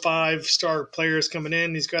 4 or 5 star players coming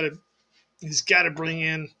in. He's got to bring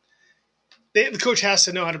in. The coach has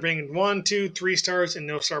to know how to bring in 1, 2, 3 stars and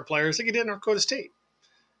no star players like he did in North Dakota State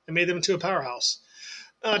and made them into a powerhouse.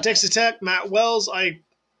 Texas Tech, Matt Wells. I'm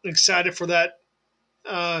excited for that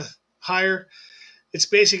hire. It's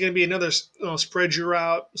basically going to be another spread you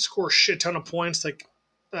out, score a shit ton of points like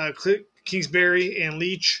Kingsbury and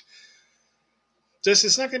Leach.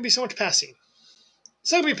 It's not going to be so much passing.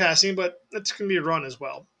 It's not going to be passing, but it's going to be a run as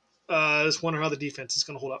well. I just wonder how the defense is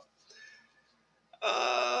going to hold up.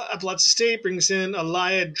 Appalachian State brings in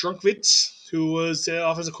Elia Drunkwitz, who was the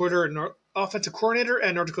offensive coordinator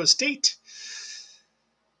at North Dakota State.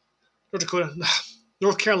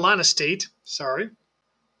 North Carolina State. Sorry.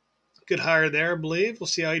 Good hire there, I believe. We'll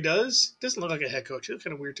see how he does. Doesn't look like a head coach. It's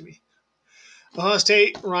kind of weird to me. Ohio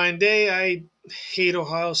State, Ryan Day. I hate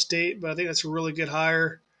Ohio State, but I think that's a really good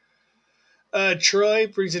hire. Troy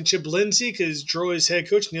brings in Chip Lindsey because Troy's head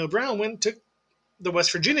coach, Neil Brown, went and took the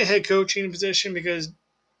West Virginia head coaching position because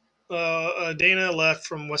Dana left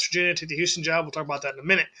from West Virginia to the Houston job. We'll talk about that in a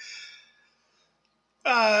minute.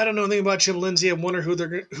 I don't know anything about Chip Lindsey. I wonder who they're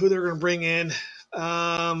going to bring in.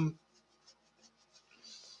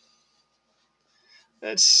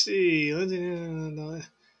 Let's see.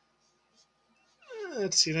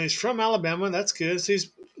 He's from Alabama. That's good. So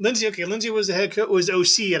he's Lindsey. Okay, Lindsey was the head coach. Was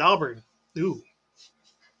OC at Auburn. Ooh.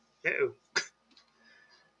 Uh-oh.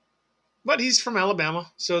 But he's from Alabama,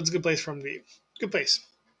 so it's a good place for him to be. Good place.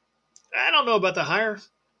 I don't know about the hire,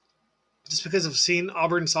 just because I've seen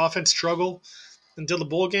Auburn's offense struggle until the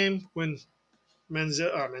bowl game when when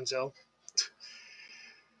the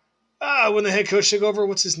head coach took over.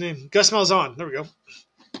 What's his name? Gus Malzahn. There we go.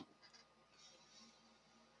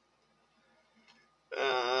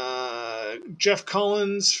 Jeff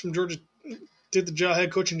Collins from Georgia did the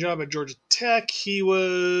head coaching job at Georgia Tech. He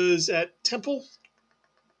was at Temple.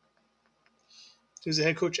 He was the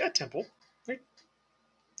head coach at Temple, right?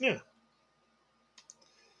 Yeah.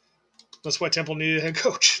 That's why Temple needed a head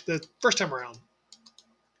coach the first time around.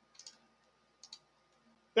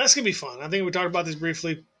 That's going to be fun. I think we talked about this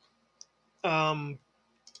briefly.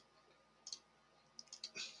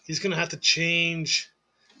 He's going to have to change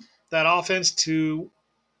that offense to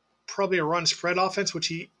probably a run spread offense, which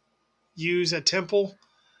he used at Temple.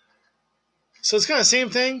 So it's kind of the same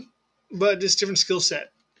thing, but just different skill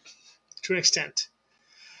set to an extent.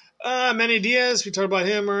 Manny Diaz, we talked about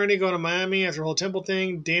him already going to Miami after the whole Temple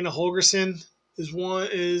thing. Dana Holgorsen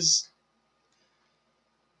is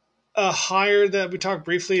a hire that we talked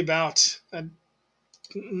briefly about. That's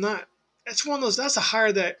one of those. That's a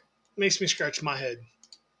hire that makes me scratch my head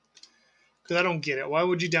because I don't get it. Why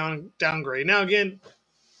would you downgrade? Now again,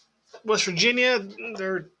 West Virginia,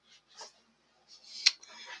 there's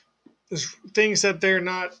things that they're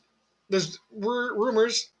not. There's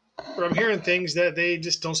rumors, or I'm hearing things that they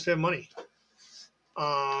just don't spend money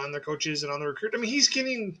on their coaches and on the recruit. I mean, he's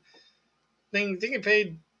getting they get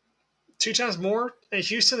paid 2 times more at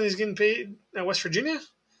Houston than he's getting paid at West Virginia. I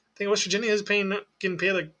think West Virginia is getting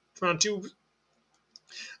paid like around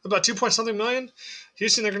about 2 point something million.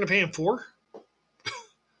 Houston, they're going to pay him 4.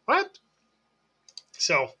 What?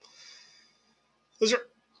 So those are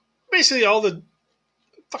basically all the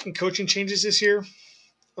fucking coaching changes this year.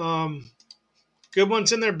 Good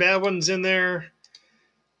ones in there, bad ones in there.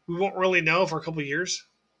 We won't really know for a couple of years.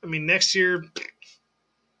 I mean, next year,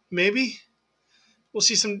 maybe we'll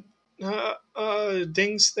see some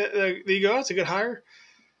things that you go. That's a good hire.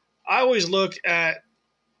 I always look at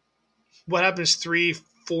what happens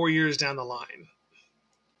 3-4 years down the line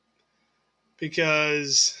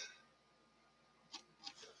because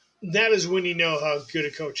that is when you know how good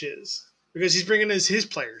a coach is because he's bringing his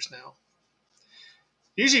players now.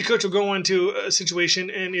 Usually a coach will go into a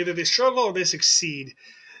situation and either they struggle or they succeed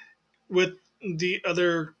with the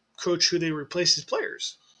other coach who they replace as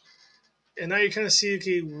players. And now you kind of see,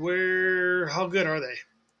 okay, how good are they?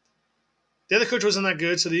 The other coach wasn't that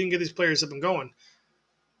good, so they didn't get these players up and going.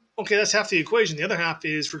 Okay, that's half the equation. The other half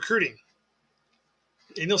is recruiting.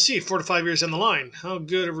 And you'll see 4 to 5 years down the line how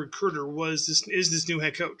good a recruiter is this new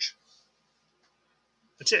head coach.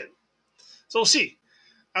 That's it. So we'll see.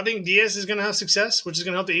 I think Diaz is going to have success, which is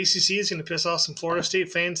going to help the ACC. It's going to piss off some Florida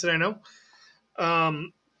State fans that I know.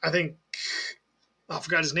 I think I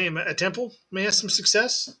forgot his name at Temple may have some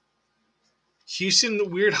success.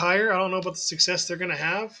 Houston, weird hire. I don't know about the success they're going to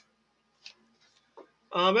have.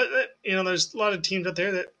 But there's a lot of teams out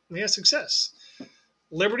there that may have success.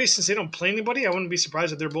 Liberty, since they don't play anybody, I wouldn't be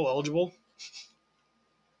surprised if they're both eligible.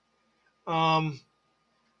 And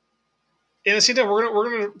I see that we're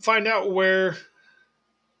gonna find out where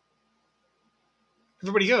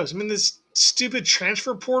everybody goes. I mean, this stupid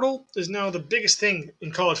transfer portal is now the biggest thing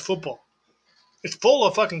in college football. It's full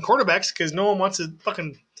of fucking quarterbacks because no one wants to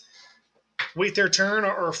fucking wait their turn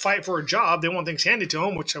or fight for a job. They want things handed to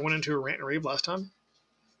them, which I went into a rant and rave last time.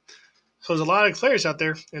 So there's a lot of players out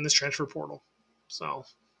there in this transfer portal. So,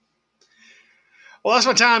 well, that's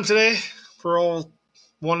my time today for all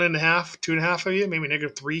 1.5, 2.5 of you, maybe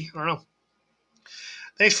 -3. I don't know.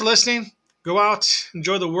 Thanks for listening. Go out,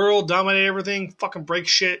 enjoy the world, dominate everything, fucking break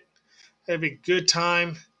shit, have a good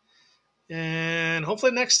time. And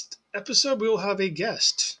hopefully next episode we will have a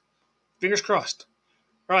guest. Fingers crossed.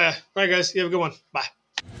 All right, guys. You have a good one. Bye.